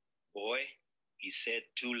 Boy, he said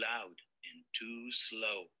too loud and too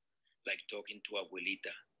slow, like talking to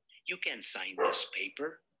Abuelita. You can't sign this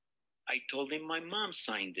paper. I told him my mom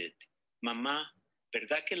signed it. Mamá,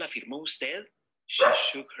 ¿verdad que la firmó usted? She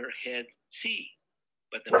shook her head. Sí.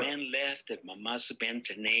 But the man laughed at Mama's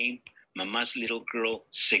bent name, Mama's little girl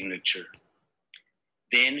signature.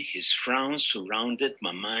 Then his frown surrounded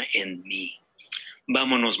Mama and me.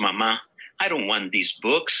 Vámonos, Mama. I don't want these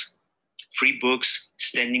books. Free books,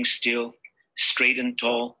 standing still, straight and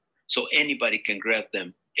tall, so anybody can grab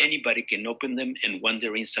them. Anybody can open them and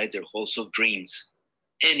wander inside their holes of dreams.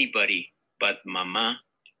 Anybody but Mama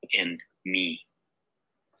and me.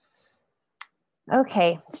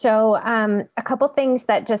 Okay, so a couple things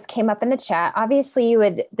that just came up in the chat. Obviously,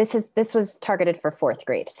 this was targeted for 4th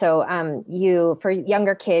grade. So for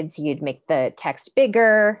younger kids, you'd make the text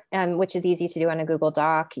bigger, which is easy to do on a Google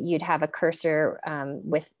Doc. You'd have a cursor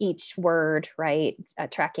with each word, right,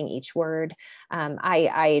 tracking each word.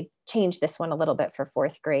 I changed this one a little bit for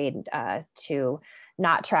 4th grade to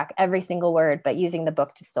not track every single word, but using the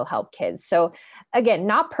book to still help kids. So again,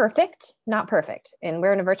 not perfect. And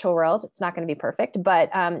we're in a virtual world. It's not going to be perfect. But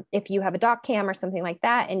if you have a doc cam or something like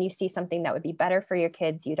that, and you see something that would be better for your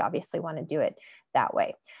kids, you'd obviously want to do it that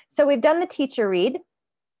way. So we've done the teacher read.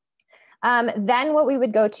 Then what we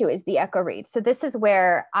would go to is the echo read. So this is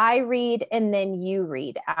where I read and then you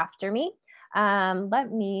read after me. I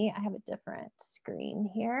have a different screen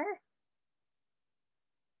here.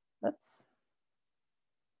 Oops.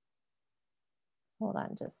 Hold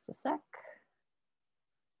on just a sec.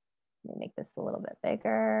 Let me make this a little bit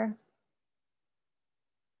bigger.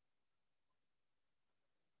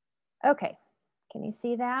 Okay, can you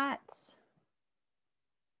see that?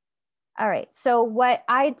 All right, so what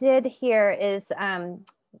I did here is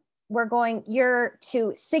you're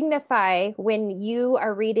to signify when you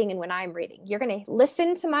are reading and when I'm reading. You're going to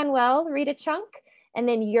listen to Manuel read a chunk, and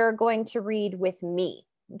then you're going to read with me.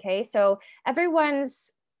 Okay, so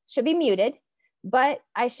everyone's should be muted, but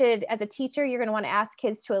as a teacher, you're going to want to ask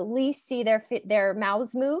kids to at least see their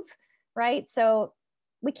mouths move, right? So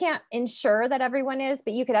we can't ensure that everyone is,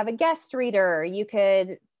 but you could have a guest reader, you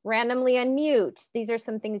could randomly unmute. These are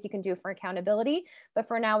some things you can do for accountability, but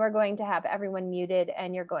for now we're going to have everyone muted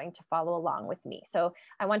and you're going to follow along with me. So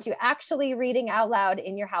I want you actually reading out loud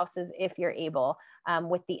in your houses if you're able,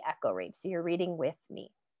 with the echo read. So you're reading with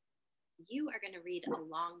me. You are going to read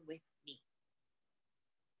along with me.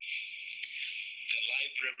 The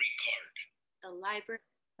library card. The library.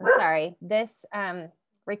 I'm sorry, this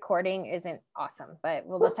recording isn't awesome, but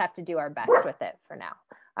we'll just have to do our best with it for now.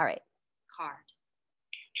 All right. Card.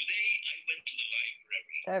 Today I went to the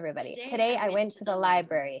library. So everybody, today I went to the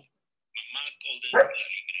library. Mama called it la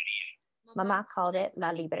librería. Mama called it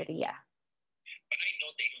la librería. But I know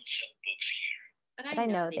they don't sell books here. But I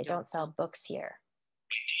know they don't sell books here.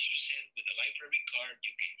 My teacher said with the library card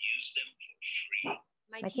you can use them for free.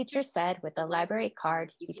 My teacher said with the library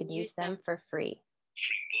card you can use them for free.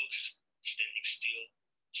 Free books, standing still,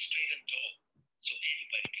 straight and tall, so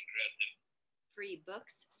anybody can grab them. Free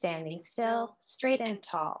books, Standing still, straight and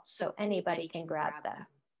tall, so anybody can grab them.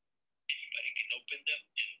 Anybody can open them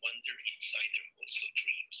and wander inside their halls of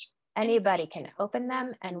dreams. Anybody can open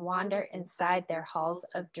them and wander inside their halls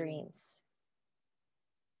of dreams.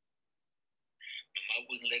 Mama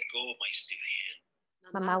wouldn't let go of my stiff hand.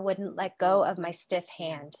 Mama wouldn't let go of my stiff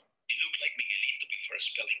hand. She looked like Miguelito before a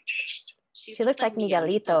spelling test. She looked like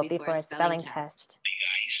Miguelito before a spelling test. Big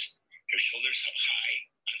eyes, her shoulders up high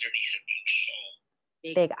underneath her blue shawl.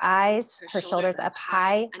 Big eyes, her shoulders up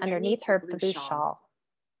high underneath her blue shawl.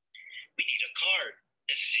 We need a card.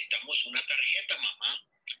 Necesitamos una tarjeta, mamá.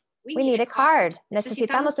 We need a card.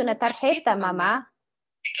 Necesitamos una tarjeta, mamá.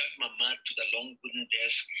 We took Mama to the long wooden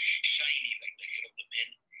desk, shiny like the head of the man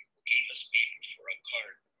who gave us paper for a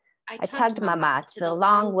card. I tugged Mama to the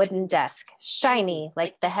long wooden desk, shiny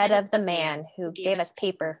like the head of the man who gave us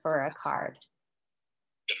paper for a card.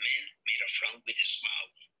 The man made a frown with his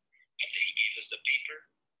mouth. After he gave us the paper,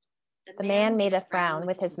 The man made a frown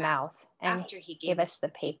with his mouth and after he gave us the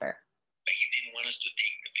paper. like he didn't want us to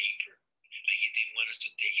take the paper, like he didn't want us to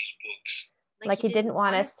take his books. Like he didn't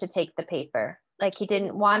want us to take the paper. Like he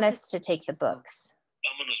didn't want us to take the books.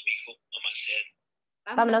 Vámonos, mijo, Mama said.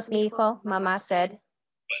 Vámonos, mijo, Mama said.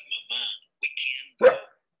 But Mama, we can't go.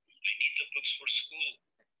 I need the books for school.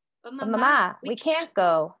 But But Mama, we can't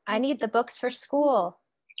go. I need the books for school.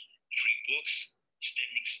 Free books,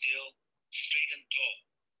 standing still, straight and tall,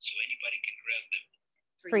 so anybody can grab them.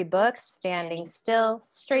 Free books, standing still,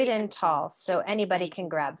 straight and tall, so anybody can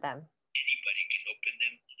grab them. Anybody can open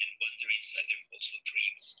them and wander inside their halls of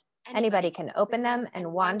dreams. Anybody can open them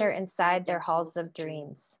and wander inside their halls of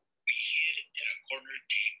dreams. We hid at a corner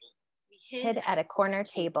table. We Hid at a corner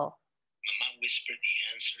table. Mama whispered the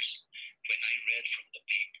answers when I read from the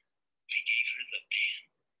paper. I gave her the pen.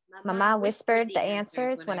 Mama whispered the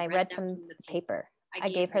answers when I read from the paper. I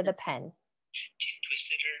gave her the pen. She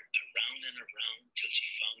twisted her around and around till she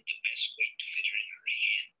found the best way to fit her in her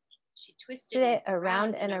hand. She Did twisted it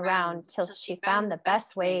around and around till she found the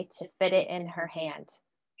best way to fit it in her hand.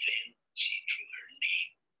 Then she drew her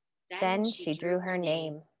name. Then she drew her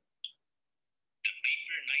name. The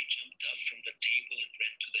paper and I jumped up from the table and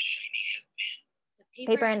ran to the shiny head man. The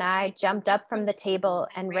Paper and I jumped up from the table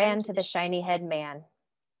and ran to the shiny head man.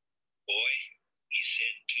 Boy, he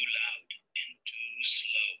said, too loud and too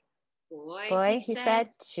slow. Boy, he said,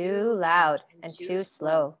 too loud and too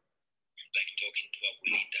slow. Like talking to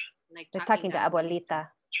Abuelita. Like talking to Abuelita.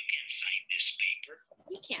 You can't sign this paper.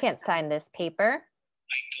 We Can't sign this paper.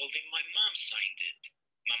 I told him my mom signed it.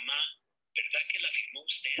 Mamá, ¿verdad que la firmó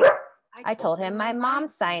usted? I told him my mom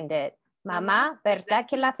signed it. Mamá, ¿verdad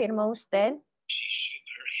que la firmó usted? She shook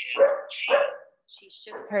her head. See, She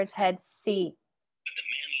shook Her head, see. but the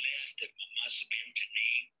man laughed at Mama's bent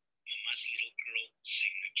name, Mama's little girl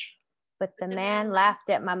signature. But the man laughed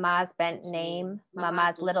at Mama's bent name,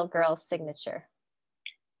 Mama's little girl's signature.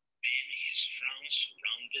 Then his frown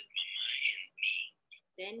surrounded me.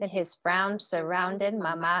 Then his frown surrounded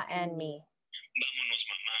Mama and me. Vámonos,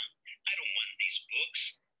 Mamá. I don't want these books.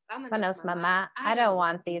 Vámonos, Mama, I don't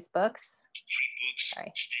want these books. Free books,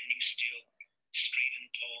 Sorry. standing still, straight and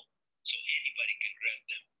tall, so anybody can grab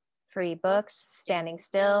them. Free books, standing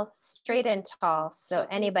still, straight and tall, so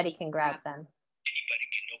anybody can grab them. Anybody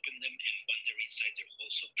can open them and wander inside their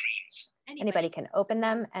halls of dreams. Anybody can open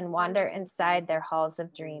them and wander inside their halls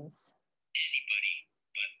of dreams. Anybody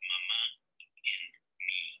but Mama and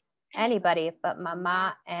me. Anybody but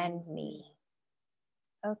mama and me.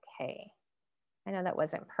 Okay. I know that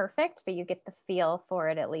wasn't perfect, but you get the feel for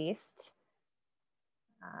it at least.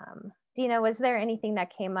 Deena, was there anything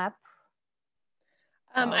that came up?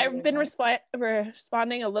 I've been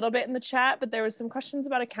responding a little bit in the chat, but there was some questions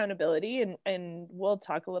about accountability, and we'll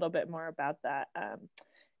talk a little bit more about that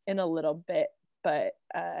in a little bit. But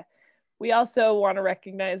we also want to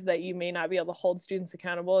recognize that you may not be able to hold students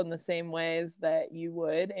accountable in the same ways that you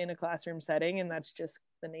would in a classroom setting, and that's just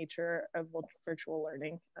the nature of virtual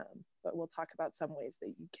learning. But we'll talk about some ways that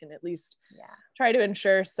you can at least try to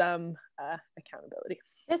ensure some accountability.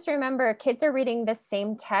 Just remember, kids are reading the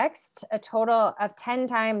same text a total of 10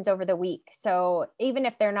 times over the week. So even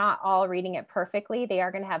if they're not all reading it perfectly, they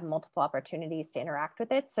are going to have multiple opportunities to interact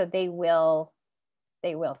with it. So they will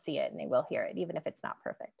see it and they will hear it, even if it's not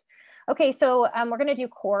perfect. Okay, so we're going to do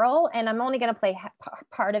choral, and I'm only going to play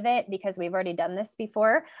part of it because we've already done this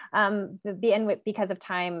before. And because of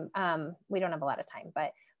time, we don't have a lot of time,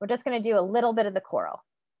 but we're just going to do a little bit of the choral.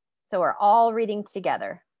 So we're all reading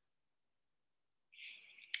together.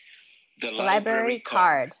 The library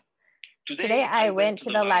card. Today I went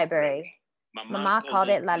to the library. Mama called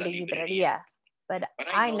it la librería, but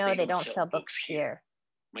I know they don't sell books here.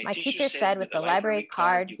 My teacher said with the library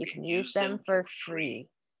card, you can use them for free.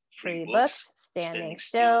 Free books, standing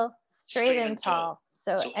still, straight and tall,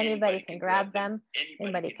 so anybody can grab them,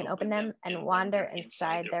 anybody can open them and wander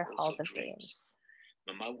inside their halls of dreams.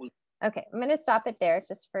 Okay, I'm going to stop it there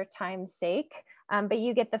just for time's sake, but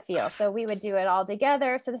you get the feel. So we would do it all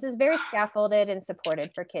together. So this is very scaffolded and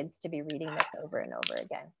supported for kids to be reading this over and over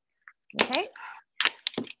again. Okay.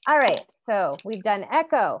 All right, so we've done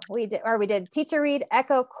echo, we did teacher read,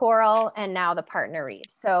 echo, choral, and now the partner read.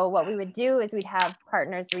 So what we would do is we'd have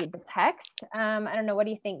partners read the text. I don't know, what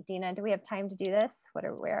do you think, Deena? Do we have time to do this?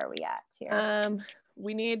 Where are we at here?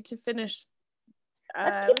 We need to finish.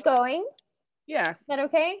 Let's keep going. Yeah. Is that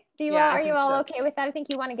okay? Are you all okay with that? I think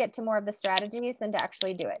you want to get to more of the strategies than to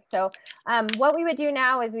actually do it. So what we would do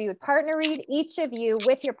now is we would partner read. Each of you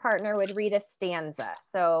with your partner would read a stanza.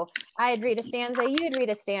 So I'd read a stanza, you'd read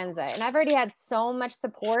a stanza. And I've already had so much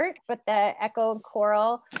support, but the echo and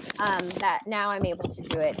choral, that now I'm able to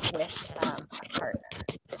do it with a partner.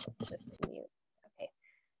 So just mute. Okay,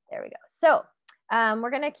 there we go. So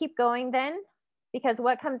we're going to keep going then, because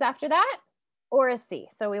what comes after that? Oracy.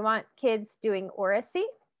 So we want kids doing oracy.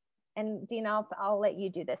 And Deena, I'll let you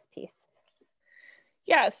do this piece.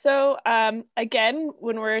 Yeah, so again,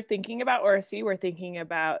 when we're thinking about oracy, we're thinking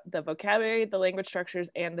about the vocabulary, the language structures,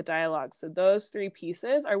 and the dialogue. So those three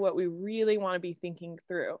pieces are what we really want to be thinking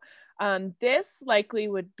through. This likely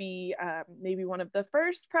would be maybe one of the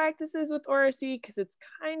first practices with oracy, because it's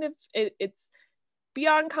kind of, it's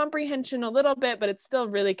beyond comprehension a little bit, but it's still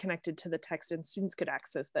really connected to the text, and students could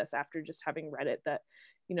access this after just having read it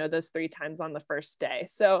those 3 times on the first day.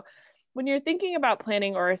 So when you're thinking about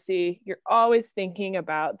planning oracy, you're always thinking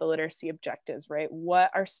about the literacy objectives, right?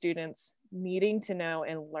 What are students needing to know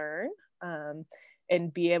and learn,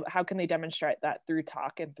 and how can they demonstrate that through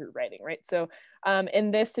talk and through writing, right? So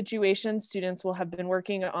in this situation, students will have been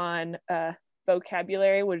working on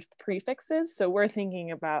vocabulary with prefixes. So we're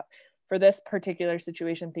thinking about, for this particular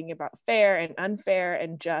situation, thinking about fair and unfair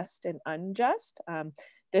and just and unjust.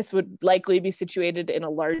 This would likely be situated in a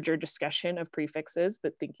larger discussion of prefixes,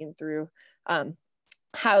 but thinking through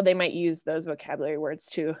how they might use those vocabulary words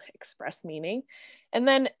to express meaning. And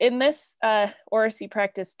then in this oracy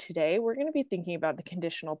practice today, we're going to be thinking about the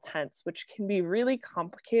conditional tense, which can be really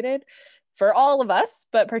complicated for all of us,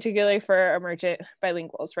 but particularly for emergent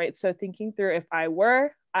bilinguals, right? So thinking through, if I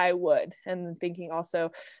were, I would, and thinking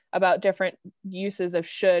also about different uses of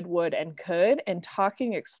should, would, and could, and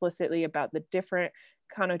talking explicitly about the different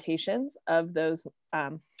connotations of those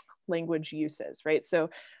language uses, right? So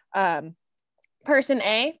person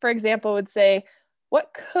A, for example, would say,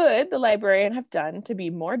 what could the librarian have done to be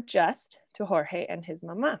more just to Jorge and his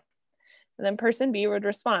mama? And then person B would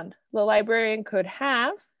respond, the librarian could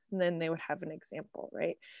have, and then they would have an example,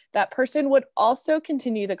 right? That person would also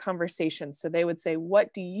continue the conversation. So they would say,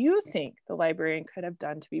 what do you think the librarian could have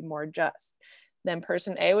done to be more just? Then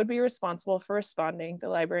person A would be responsible for responding, the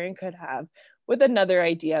librarian could have, with another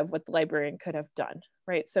idea of what the librarian could have done,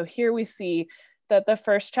 right? So here we see that the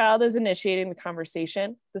first child is initiating the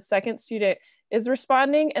conversation, the second student is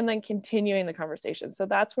responding and then continuing the conversation. So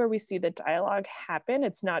that's where we see the dialogue happen.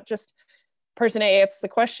 It's not just person A asks the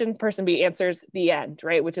question, person B answers, the end,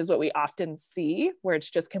 right? Which is what we often see, where it's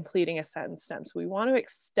just completing a sentence stem. So we want to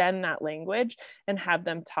extend that language and have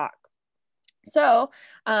them talk. So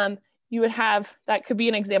you would have, that could be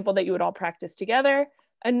an example that you would all practice together.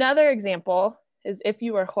 Another example is if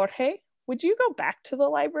you were Jorge, would you go back to the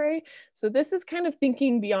library? So this is kind of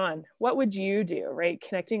thinking beyond what would you do, right?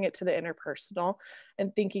 Connecting it to the interpersonal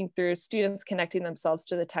and thinking through students connecting themselves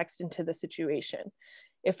to the text and to the situation.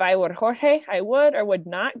 If I were Jorge, I would or would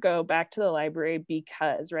not go back to the library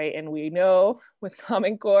because, right? And we know with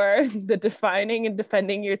Common Core, the defining and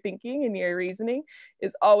defending your thinking and your reasoning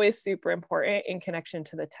is always super important in connection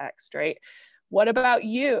to the text, right? What about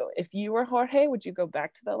you? If you were Jorge, would you go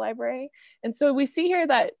back to the library? And so we see here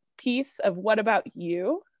that piece of what about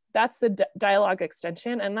you? That's the dialogue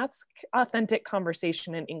extension, and that's authentic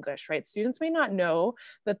conversation in English, right? Students may not know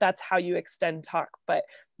that that's how you extend talk, but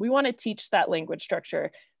we want to teach that language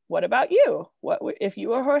structure. What about you? If you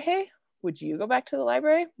were Jorge, would you go back to the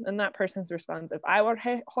library? And that person's response, if I were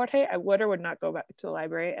Jorge, I would or would not go back to the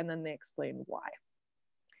library, and then they explain why.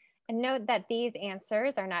 And note that these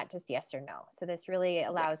answers are not just yes or no. So this really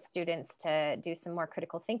allows students to do some more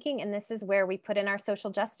critical thinking. And this is where we put in our social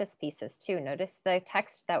justice pieces too. Notice the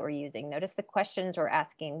text that we're using. Notice the questions we're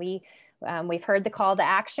asking. We've heard the call to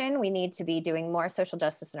action. We need to be doing more social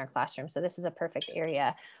justice in our classroom. So this is a perfect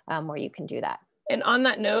area where you can do that. And on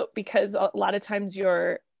that note, because a lot of times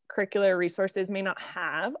your curricular resources may not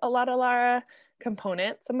have a lot of Lara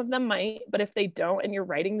components, some of them might, but if they don't and you're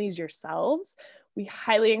writing these yourselves, we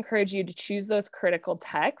highly encourage you to choose those critical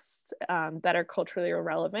texts that are culturally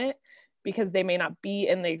relevant because they may not be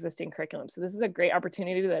in the existing curriculum. So this is a great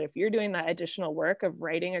opportunity that if you're doing that additional work of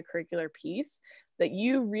writing a curricular piece, that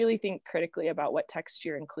you really think critically about what text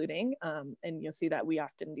you're including. And you'll see that we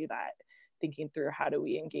often do that, thinking through how do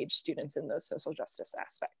we engage students in those social justice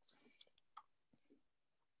aspects.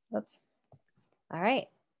 Oops. All right.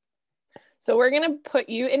 So we're going to put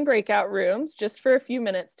you in breakout rooms just for a few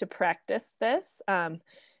minutes to practice this. And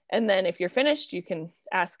then if you're finished, you can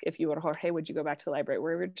ask if you were Jorge, would you go back to the library?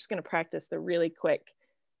 We're just going to practice the really quick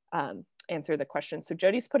answer the question. So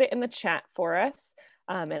Jody's put it in the chat for us,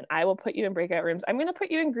 and I will put you in breakout rooms. I'm going to put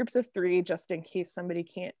you in groups of 3 just in case somebody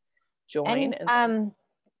can't join. And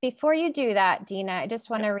before you do that, Deena, I just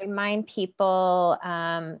want to remind people,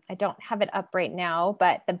 I don't have it up right now,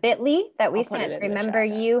 but the bit.ly that we sent, remember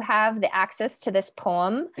you have the access to this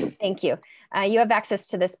poem. Thank you. You have access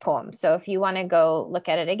to this poem. So if you want to go look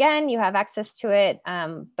at it again, you have access to it.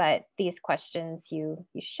 But these questions you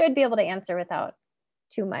should be able to answer without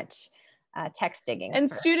too much text digging. And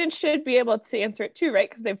students should be able to answer it too, right?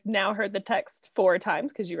 Because they've now heard the text 4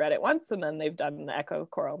 times because you read it once, and then they've done the echo,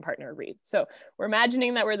 choral, and partner read. So we're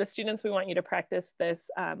imagining that we're the students. We want you to practice this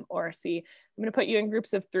ORC. I'm going to put you in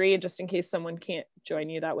groups of 3 just in case someone can't join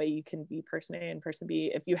you. That way you can be person A and person B.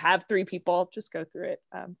 If you have 3 people, just go through it.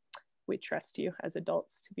 We trust you as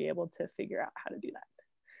adults to be able to figure out how to do that.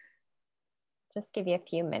 Just give you a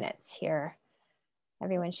few minutes here.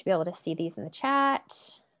 Everyone should be able to see these in the chat.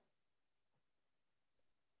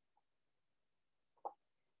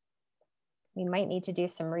 We might need to do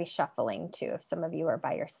some reshuffling too if some of you are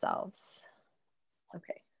by yourselves.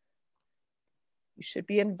 Okay. You should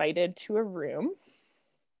be invited to a room.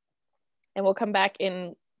 And we'll come back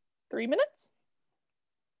in 3 minutes.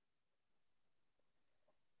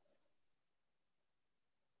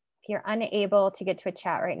 If you're unable to get to a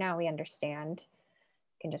chat right now, we understand.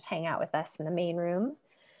 You can just hang out with us in the main room.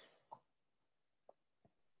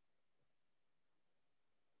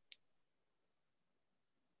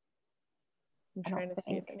 I'm trying to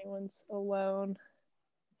see if anyone's alone.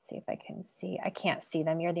 Let's see if I can see. I can't see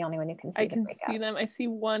them. You're the only one who can see. I can see them. I see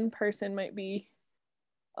one person might be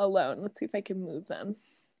alone. Let's see if I can move them.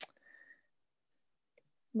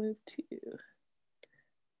 Move to.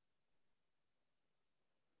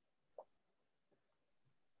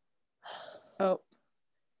 Oh,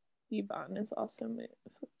 Yvonne is also moved.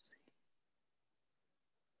 Let's see.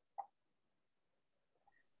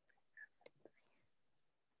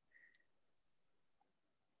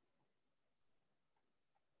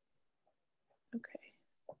 Okay.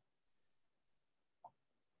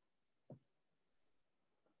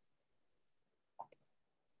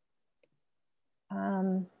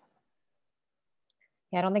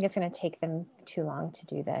 Yeah, I don't think it's going to take them too long to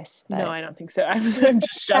do this. But... No, I don't think so. I'm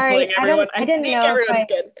just shuffling everyone. I think everyone's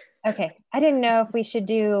good. Okay. I didn't know if we should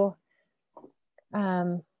do,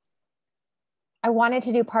 I wanted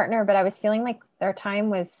to do partner, but I was feeling like their time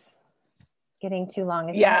was getting too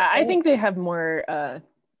long. Yeah, I think they have more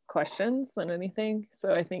questions than anything.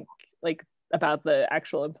 So I think like about the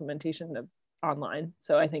actual implementation of online.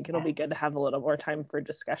 So I think it'll be good to have a little more time for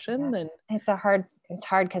discussion. Than it's hard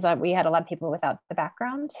because we had a lot of people without the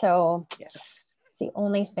background. So it's the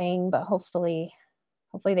only thing, but hopefully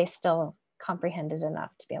they still comprehended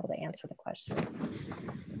enough to be able to answer the questions.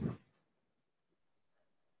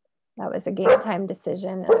 That was a game time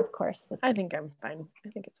decision. And of course, I think I'm fine. I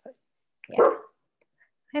think it's fine. Yeah.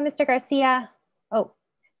 Hi, Mr. Garcia. Oh,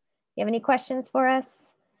 you have any questions for us?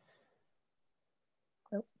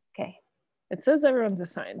 Nope. Okay. It says everyone's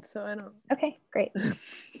assigned, so I don't. Okay, great.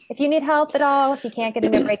 If you need help at all, if you can't get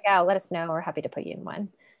into a breakout, let us know. We're happy to put you in one.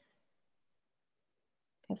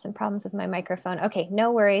 I have some problems with my microphone. Okay,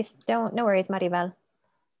 no worries. No worries, Maribel. If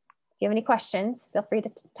you have any questions, feel free to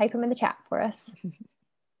type them in the chat for us.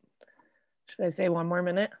 Should I say 1 more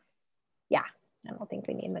minute? Yeah, I don't think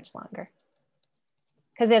we need much longer.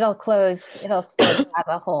 Because it'll close, it'll still have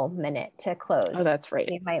a whole minute to close. Oh, that's right.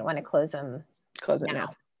 You might want to close them. Close it now.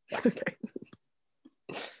 Yeah. Okay.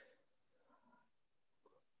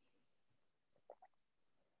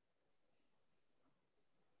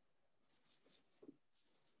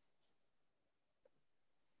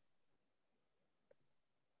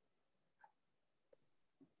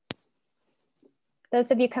 Those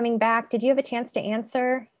of you coming back, did you have a chance to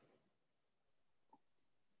answer?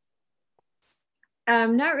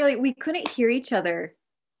 Not really. We couldn't hear each other.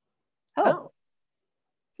 Oh.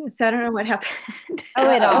 So I don't know what happened. Oh,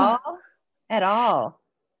 at all? At all?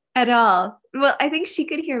 At all. Well, I think she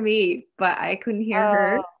could hear me, but I couldn't hear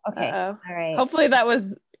her. Okay. All right. Hopefully that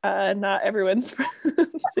was not everyone's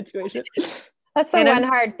situation. That's the one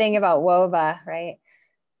hard thing about WOVA, right?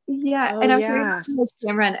 Yeah. And I'm hearing the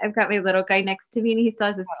camera, and I've got my little guy next to me, and he still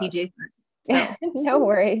has his PJs on. So. No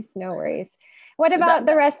worries. No worries. What about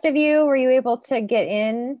the rest of you? Were you able to get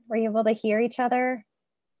in? Were you able to hear each other?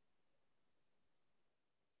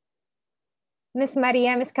 Miss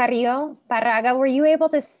Maria, Miss Carrillo, Parraga, were you able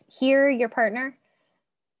to hear your partner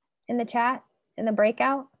in the chat, in the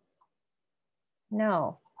breakout?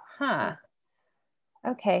 No. Huh.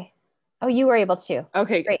 Okay. Oh, you were able to.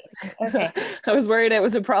 Okay. Great. Okay. I was worried it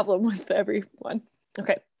was a problem with everyone.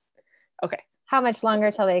 Okay. Okay. How much longer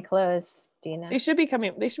till they close, Deena? They should be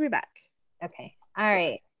coming. They should be back. Okay. All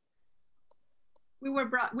right. We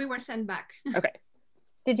were sent back. Okay.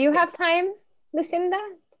 Did you have time, Lucinda?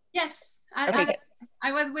 Yes. I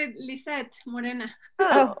was with Lisette Morena.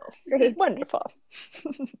 Oh, great. Wonderful.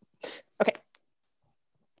 Okay.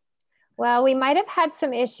 Well, we might have had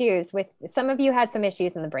some issues with, some of you had some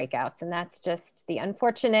issues in the breakouts, and that's just the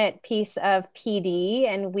unfortunate piece of PD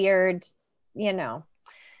and weird,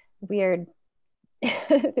 weird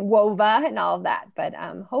WOVA and all of that. But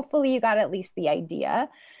hopefully you got at least the idea.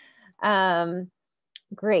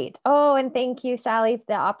 Great. Oh, and thank you, Sally.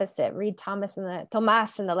 The opposite. Read Tomas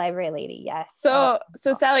and the library lady. Yes. So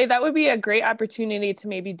Sally, that would be a great opportunity to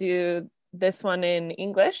maybe do this one in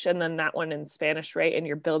English and then that one in Spanish, right? And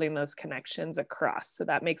you're building those connections across. So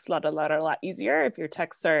that makes Lotta a lot easier if your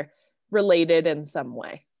texts are related in some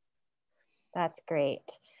way. That's great.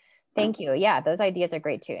 Thank you. Yeah, those ideas are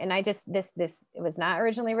great too. And I just, this it was not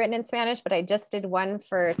originally written in Spanish, but I just did one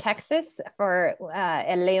for Texas for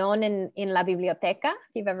El León en la Biblioteca.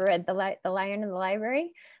 If you've ever read The Lion in the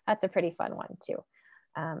Library, that's a pretty fun one too.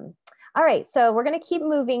 All right, so we're gonna keep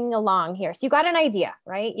moving along here. So you got an idea,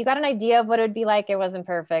 right? You got an idea of what it would be like. It wasn't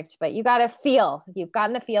perfect, but you got a feel. You've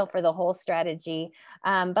gotten the feel for the whole strategy.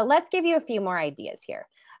 But let's give you a few more ideas here.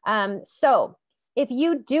 So if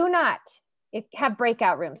you do not have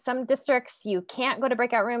breakout rooms. Some districts, you can't go to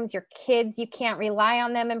breakout rooms. Your kids, you can't rely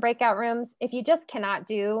on them in breakout rooms. If you just cannot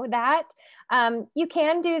do that, you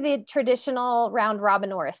can do the traditional round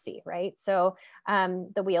robin oracy, right? So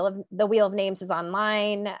the wheel of names is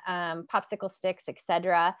online, popsicle sticks,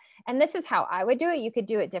 etc. And this is how I would do it. You could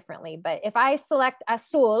do it differently. But if I select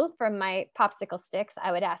Azul from my popsicle sticks,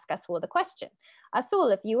 I would ask Azul the question. Azul,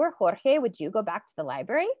 if you were Jorge, would you go back to the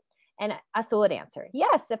library? And Azul would answer,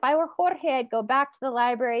 yes, if I were Jorge, I'd go back to the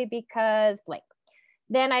library because blank.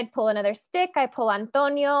 Then I'd pull another stick, I pull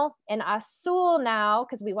Antonio, and Azul now,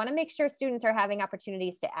 because we want to make sure students are having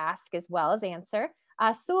opportunities to ask as well as answer.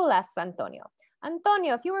 Azul asks Antonio,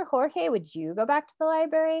 Antonio, if you were Jorge, would you go back to the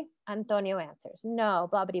library? Antonio answers, no,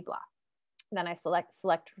 blah, blah, blah. Then I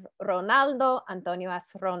select Ronaldo, Antonio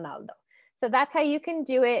asks Ronaldo. So that's how you can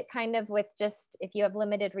do it kind of with just, if you have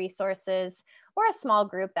limited resources or a small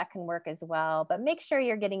group, that can work as well. But make sure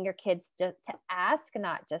you're getting your kids to ask,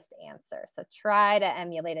 not just answer. So try to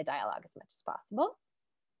emulate a dialogue as much as possible.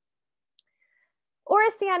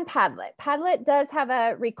 Oracy on Padlet. Padlet does have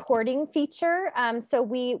a recording feature. So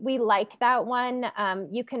we like that one.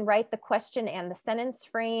 You can write the question and the sentence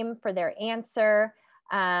frame for their answer.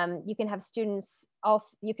 You can have students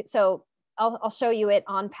also, I'll show you it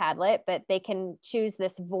on Padlet, but they can choose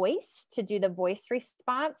this voice to do the voice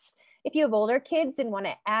response. If you have older kids and want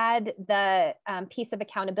to add the piece of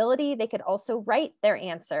accountability, they could also write their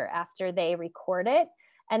answer after they record it.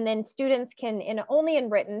 And then students can, only in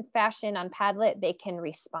written fashion on Padlet, they can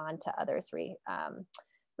respond to others'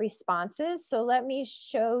 responses. So let me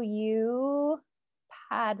show you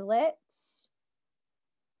Padlet.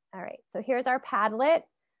 All right, so here's our Padlet.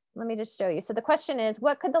 Let me just show you. So the question is,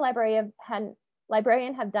 what could the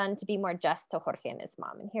librarian have done to be more just to Jorge and his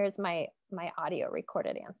mom? And here's my audio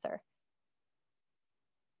recorded answer.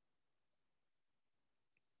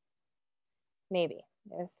 Maybe,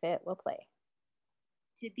 if it will play.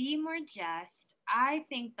 To be more just, I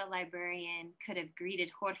think the librarian could have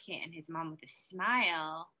greeted Jorge and his mom with a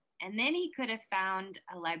smile, and then he could have found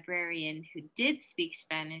a librarian who did speak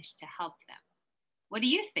Spanish to help them. What do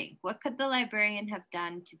you think? What could the librarian have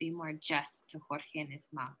done to be more just to Jorge and his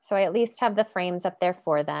mom? So I at least have the frames up there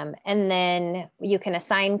for them. And then you can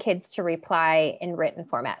assign kids to reply in written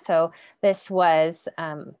format. So this was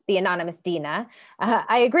the anonymous Deena.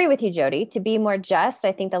 I agree with you, Jody. To be more just,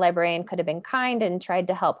 I think the librarian could have been kind and tried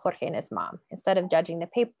to help Jorge and his mom. Instead of judging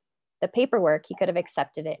the paperwork, he could have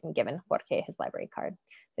accepted it and given Jorge his library card.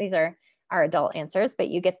 These are our adult answers, but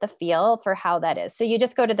you get the feel for how that is. So you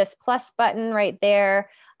just go to this plus button right there.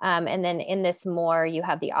 And then in this more, you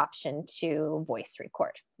have the option to voice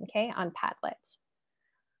record, okay, on Padlet.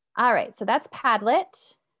 All right, so that's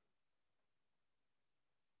Padlet.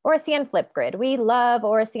 Oracy on Flipgrid. We love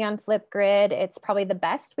Oracy on Flipgrid. It's probably the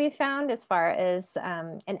best we've found as far as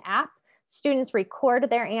an app. Students record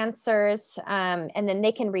their answers and then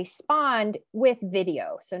they can respond with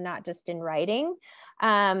video, so not just in writing.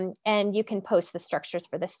 And you can post the structures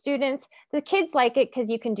for the students. The kids like it because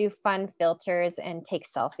you can do fun filters and take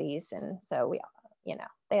selfies. And so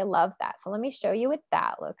they love that. So let me show you what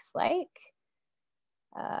that looks like.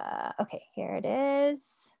 Okay, here it is.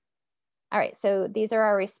 All right, so these are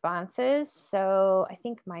our responses. So I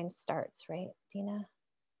think mine starts, right, Deena?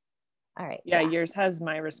 All right. Yeah, yours has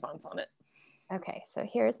my response on it. Okay, so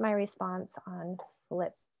here's my response on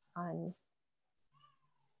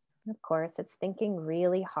of course, it's thinking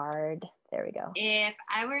really hard. There we go. If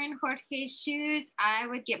I were in Jorge's shoes, I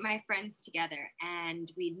would get my friends together and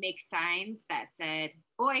we'd make signs that said,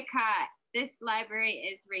 boycott, this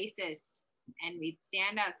library is racist. And we'd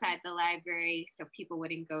stand outside the library so people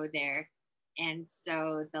wouldn't go there. And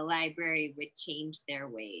so the library would change their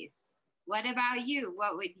ways. What about you?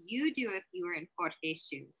 What would you do if you were in Jorge's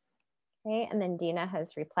shoes? Okay, and then Deena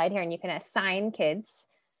has replied here, and you can assign kids.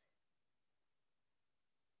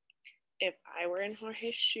 If I were in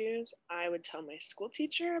Jorge's shoes, I would tell my school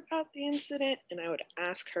teacher about the incident and I would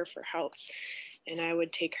ask her for help. And I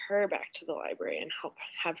would take her back to the library and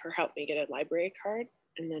have her help me get a library card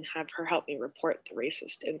and then have her help me report the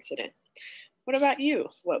racist incident. What about you?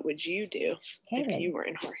 What would you do if you were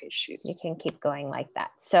in Jorge's shoes? You can keep going like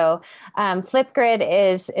that. So Flipgrid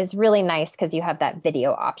is really nice because you have that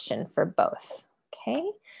video option for both. Okay.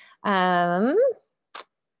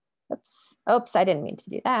 Oops, I didn't mean to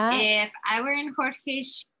do that. If I were in Jorge's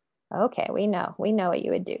shoes. Okay, we know what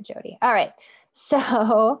you would do, Jody. All right,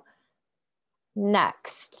 so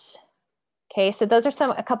next. Okay, so those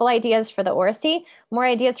are a couple ideas for the Oracy. More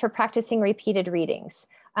ideas for practicing repeated readings.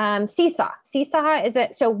 Seesaw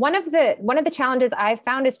is so one of the challenges I've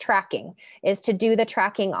found is to do the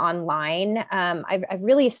tracking online. I've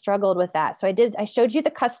really struggled with that. So I showed you the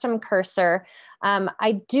custom cursor.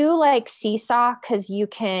 I do like Seesaw because you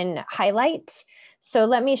can highlight. So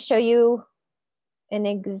let me show you an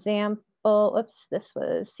example. Oops, this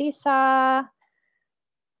was Seesaw.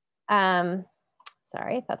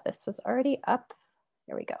 Sorry, I thought this was already up.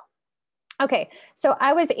 Here we go. Okay, so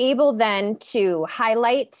I was able then to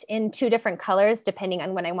highlight in 2 different colors depending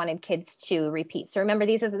on when I wanted kids to repeat. So remember,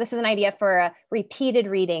 this is an idea for repeated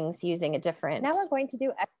readings using a different. Now we're going to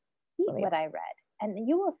do what I read, and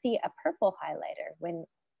you will see a purple highlighter when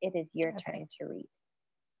it is your turn to read.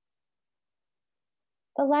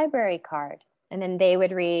 The library card. And then they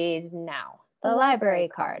would read now. The library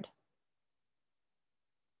card.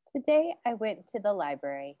 Today I went to the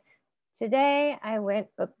library. Today I went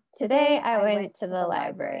to the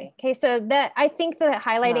library. Okay, so I think the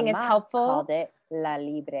highlighting is helpful. Called it la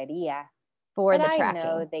librería. For the tracking. I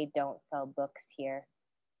know they don't sell books here.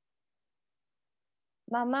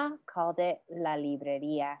 Mama called it la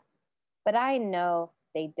librería, but I know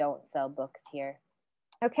they don't sell books here.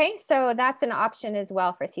 Okay, so that's an option as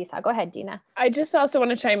well for Seesaw. Go ahead, Deena. I just also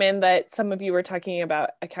want to chime in that some of you were talking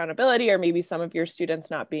about accountability, or maybe some of your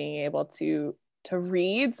students not being able to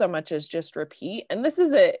read so much as just repeat. And this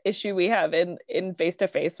is an issue we have in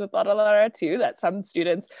face-to-face with Lara too, that some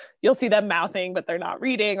students, you'll see them mouthing, but they're not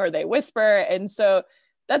reading, or they whisper. And so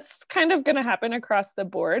that's kind of going to happen across the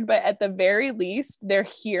board, but at the very least, they're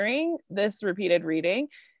hearing this repeated reading.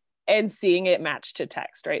 and seeing it match to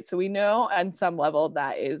text, right? So we know on some level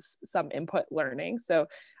that is some input learning. So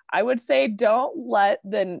I would say don't let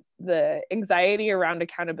the anxiety around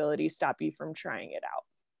accountability stop you from trying it out.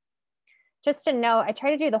 Just to know, I try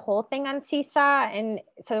to do the whole thing on Seesaw, and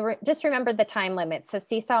so just remember the time limit. So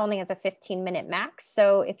Seesaw only has a 15-minute max.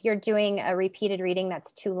 So if you're doing a repeated reading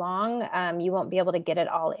that's too long, you won't be able to get it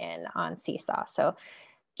all in on Seesaw. So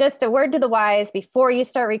just a word to the wise, before you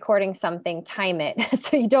start recording something, time it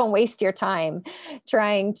so you don't waste your time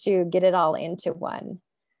trying to get it all into one.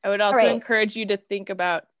 I would also encourage you to think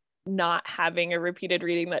about not having a repeated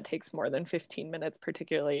reading that takes more than 15 minutes,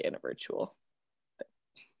 particularly in a virtual.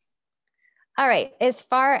 All right, as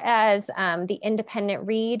far as the independent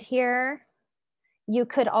read here, you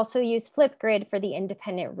could also use Flipgrid for the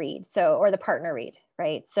independent read, or the partner read,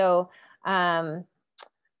 right? So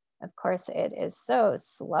of course it is so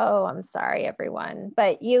slow, I'm sorry everyone,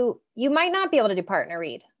 but you might not be able to do partner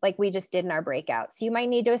read like we just did in our breakout. So you might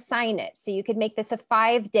need to assign it. So you could make this a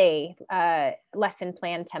 5-day lesson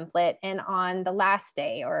plan template, and on the last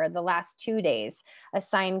day or the last 2 days,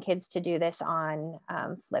 assign kids to do this on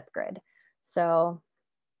Flipgrid. So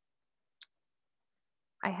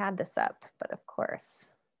I had this up, but of course.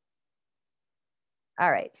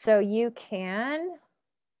 All right, so you can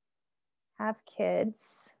have kids,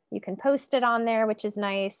 you can post it on there, which is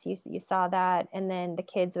nice. You saw that. And then the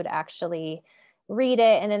kids would actually read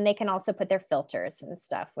it. And then they can also put their filters and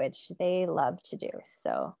stuff, which they love to do.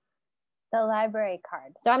 So the library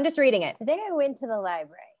card. So I'm just reading it. Today I went to the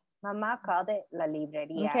library. Mama called it La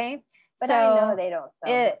Libreria. Okay. But so I know they don't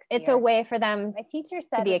sell books it's here. a way for them My teacher to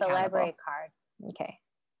said be the accountable. library card. Okay.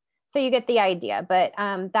 So you get the idea, but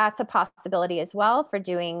that's a possibility as well for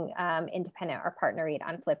doing independent or partner read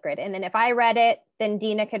on Flipgrid. And then if I read it, then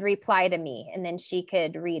Deena could reply to me and then she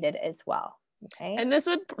could read it as well. Okay. And this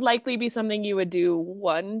would likely be something you would do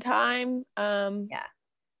one time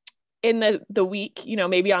in the week,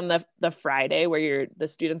 maybe on the Friday where the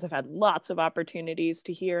students have had lots of opportunities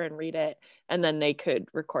to hear and read it, and then they could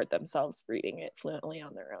record themselves reading it fluently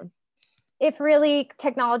on their own. If really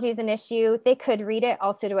technology is an issue, they could read it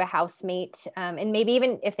also to a housemate, and maybe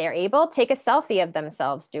even if they're able, take a selfie of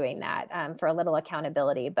themselves doing that for a little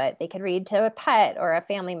accountability, but they could read to a pet or a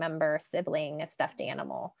family member, sibling, a stuffed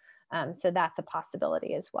animal. So that's a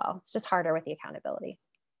possibility as well. It's just harder with the accountability.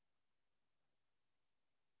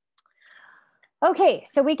 Okay,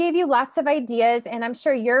 so we gave you lots of ideas, and I'm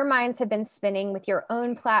sure your minds have been spinning with your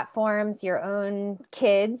own platforms, your own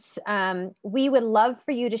kids. We would love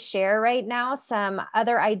for you to share right now some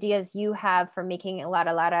other ideas you have for making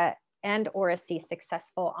Lotta and Oracy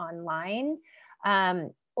successful online,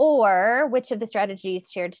 or which of the strategies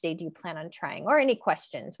shared today do you plan on trying, or any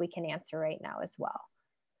questions we can answer right now as well.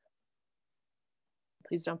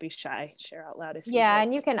 Please don't be shy. Share out loud if you Yeah,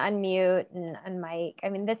 and you can unmute and unmic. I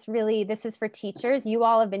mean, this is for teachers. You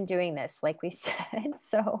all have been doing this, like we said.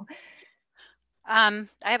 So I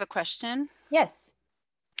have a question. Yes.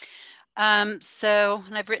 So,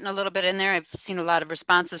 and I've written a little bit in there. I've seen a lot of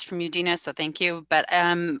responses from you, Deena, so thank you. But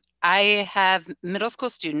I have middle school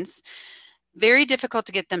students, very difficult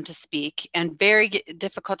to get them to speak and very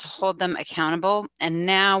difficult to hold them accountable. And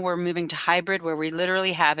now we're moving to hybrid, where we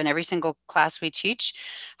literally have in every single class we teach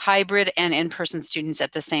hybrid and in-person students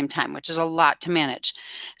at the same time, which is a lot to manage.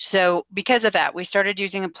 So because of that, we started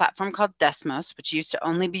using a platform called Desmos, which used to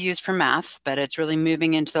only be used for math, but it's really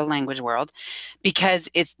moving into the language world because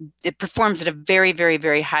it performs at a very, very,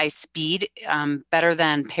 very high speed, better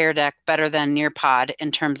than Pear Deck, better than Nearpod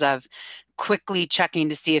in terms of quickly checking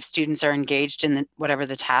to see if students are engaged in whatever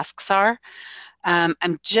the tasks are.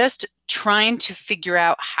 I'm just trying to figure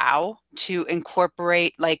out how to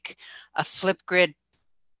incorporate like a Flipgrid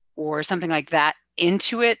or something like that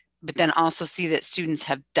into it, but then also see that students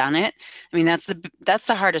have done it. I mean, that's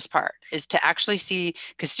the hardest part, is to actually see,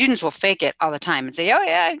 because students will fake it all the time and say, oh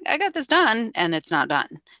yeah, I got this done, and it's not done.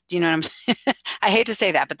 Do you know what I'm saying? I hate to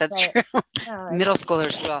say that, but that's true. No, middle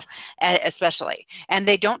schoolers will, especially. And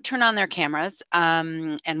they don't turn on their cameras.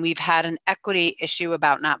 And we've had an equity issue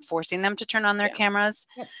about not forcing them to turn on their cameras.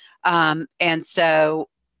 Yep. And so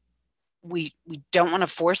we don't want to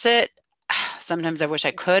force it. Sometimes I wish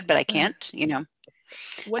I could, but I can't,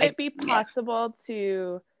 Would it be possible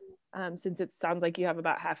to, since it sounds like you have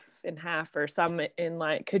about half and half or some in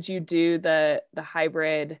line, could you do the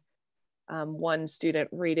hybrid, one student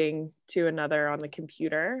reading to another on the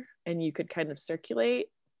computer, and you could kind of circulate?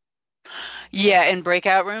 Yeah, in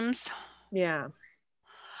breakout rooms. Yeah.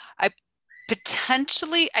 I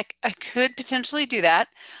could potentially do that.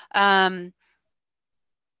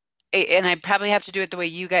 and I probably have to do it the way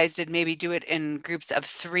you guys did, maybe do it in groups of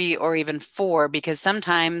 3 or even 4, because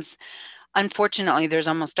sometimes, unfortunately, there's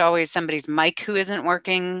almost always somebody's mic who isn't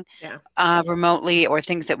working remotely, or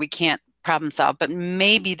things that we can't problem solve, but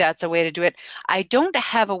maybe that's a way to do it. I don't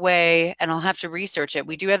have a way, and I'll have to research it.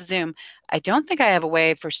 We do have Zoom. I don't think I have a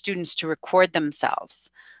way for students to record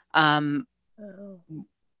themselves. I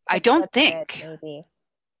don't think. Maybe.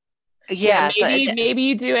 Yeah, maybe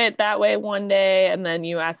you do it that way one day, and then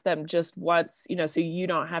you ask them just once, so you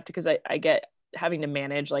don't have to, because I get having to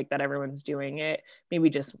manage like that everyone's doing it. Maybe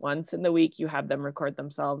just once in the week you have them record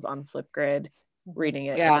themselves on Flipgrid reading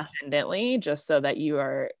it independently, just so that you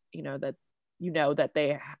are, that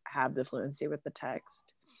they have the fluency with the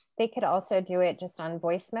text. They could also do it just on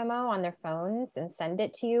voice memo on their phones and send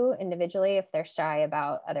it to you individually if they're shy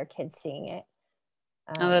about other kids seeing it.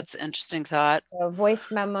 That's an interesting thought. So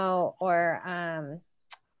voice memo, or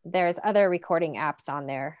there's other recording apps on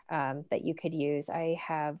there that you could use.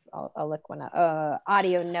 I'll look one up.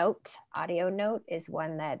 Audio Note is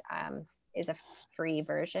one that is a free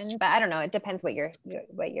version, but I don't know. It depends what your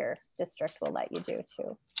district will let you do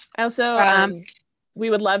too. Also, we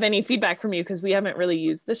would love any feedback from you, because we haven't really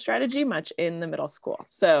used this strategy much in the middle school.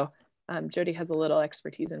 So Jody has a little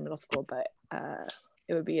expertise in middle school, but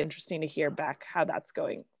it would be interesting to hear back how that's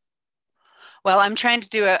going. Well, I'm trying to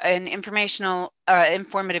do an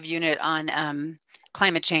informative unit on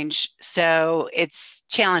climate change. So it's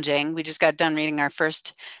challenging. We just got done reading our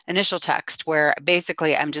first initial text, where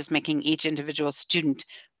basically I'm just making each individual student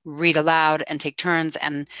read aloud and take turns.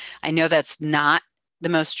 And I know that's not the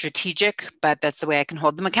most strategic, but that's the way I can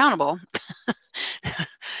hold them accountable.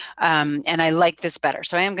 And I like this better.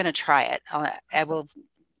 So I am going to try it.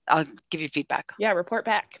 I'll give you feedback. Yeah, report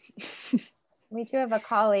back. We do have a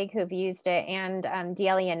colleague who've used it, and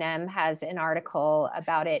DLE&M has an article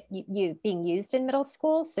about it being used in middle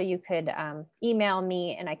school. So you could email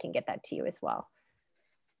me and I can get that to you as well.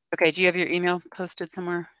 Okay, do you have your email posted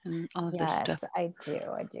somewhere and all of this stuff? I do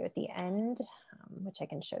at the end, which I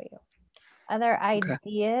can show you. Other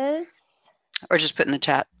ideas? Or just put in the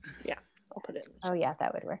chat. Yeah, I'll put it in the chat. Oh yeah,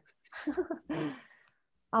 that would work.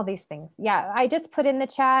 All these things. Yeah, I just put in the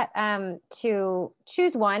chat to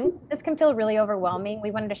choose one. This can feel really overwhelming.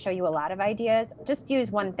 We wanted to show you a lot of ideas. Just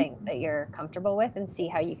use one thing that you're comfortable with and see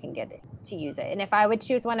how you can get it to use it. And if I would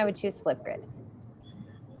choose one, I would choose Flipgrid.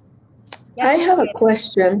 Yes. I have a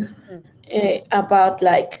question about,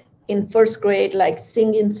 like, in first grade, like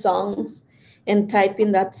singing songs and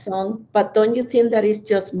typing that song. But don't you think that is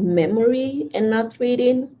just memory and not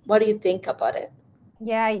reading? What do you think about it?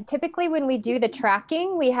 Yeah, typically when we do the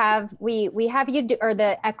tracking, we have you do, or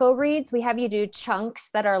the echo reads, we have you do chunks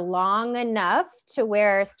that are long enough to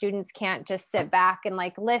where students can't just sit back and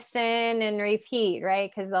like listen and repeat, right?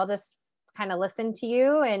 Because they'll just kind of listen to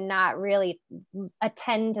you and not really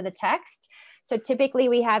attend to the text. So typically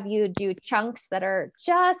we have you do chunks that are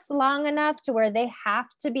just long enough to where they have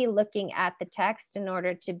to be looking at the text in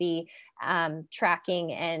order to be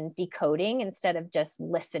tracking and decoding instead of just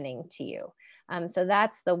listening to you. So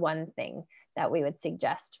that's the one thing that we would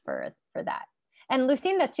suggest for that. And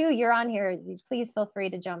Lucinda too, you're on here. Please feel free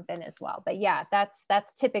to jump in as well. But yeah, that's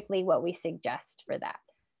typically what we suggest for that.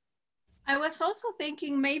 I was also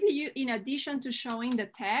thinking maybe you, in addition to showing the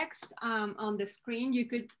text on the screen, you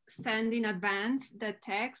could send in advance the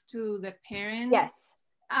text to the parents. Yes.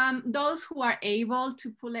 Those who are able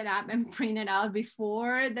to pull it up and print it out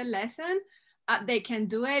before the lesson, they can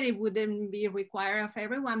do it. It wouldn't be required of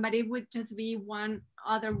everyone, but it would just be one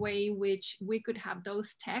other way which we could have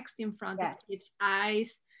those texts in front of kids'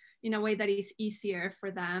 eyes in a way that is easier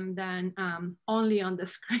for them than only on the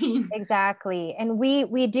screen. Exactly. And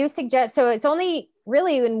we do suggest, so it's only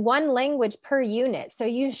really in one language per unit. So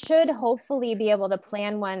you should hopefully be able to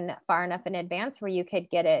plan one far enough in advance where you could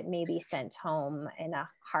get it maybe sent home in a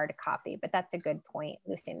hard copy. But that's a good point,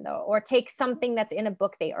 Lucinda. Or take something that's in a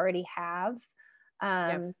book they already have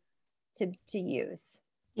to use.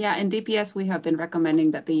 Yeah, in DPS, we have been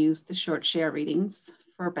recommending that they use the short share readings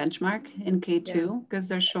for benchmark in K2 because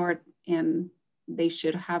they're short and they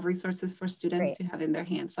should have resources for students to have in their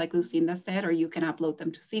hands, like Lucinda said, or you can upload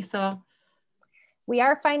them to Seesaw. We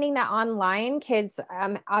are finding that online kids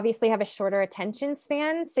obviously have a shorter attention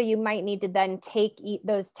span. So you might need to then take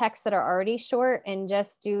those texts that are already short and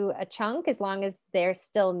just do a chunk as long as there's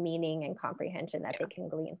still meaning and comprehension that they can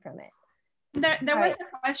glean from it. There was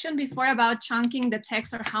a question before about chunking the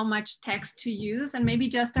text or how much text to use. And maybe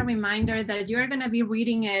just a reminder that you're going to be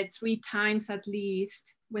reading it 3 times at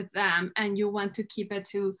least with them. And you want to keep it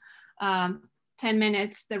to 10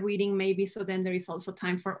 minutes, the reading maybe. So then there is also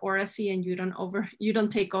time for oracy and you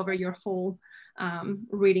don't take over your whole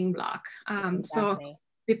reading block. So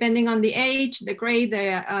depending on the age, the grade,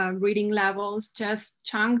 the reading levels, just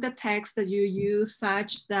chunk the text that you use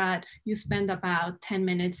such that you spend about 10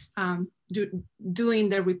 minutes doing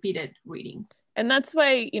the repeated readings. And that's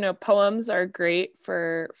why, you know, poems are great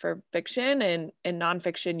for fiction, and in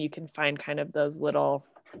nonfiction, you can find kind of those little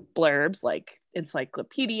blurbs like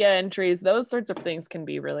encyclopedia entries. Those sorts of things can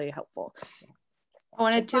be really helpful. I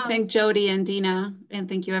wanted to thank Jody and Deena, and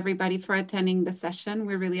thank you everybody for attending the session.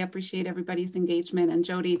 We really appreciate everybody's engagement. And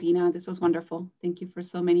Jody, Deena, this was wonderful. Thank you for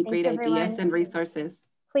so many great ideas and resources.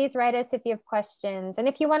 Please write us if you have questions. And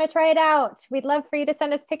if you want to try it out, we'd love for you to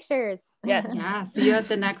send us pictures. Yes. Yeah, see you at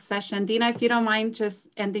the next session. Deena, if you don't mind just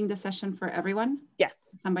ending the session for everyone.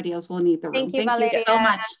 Yes. Somebody else will need the room. Thank you so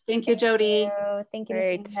much. Thank you, Jody. Thank you,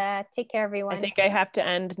 Great. Lucinda. Take care, everyone. I think I have to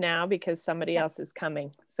end now because somebody else is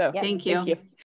coming. So thank you. Thank you.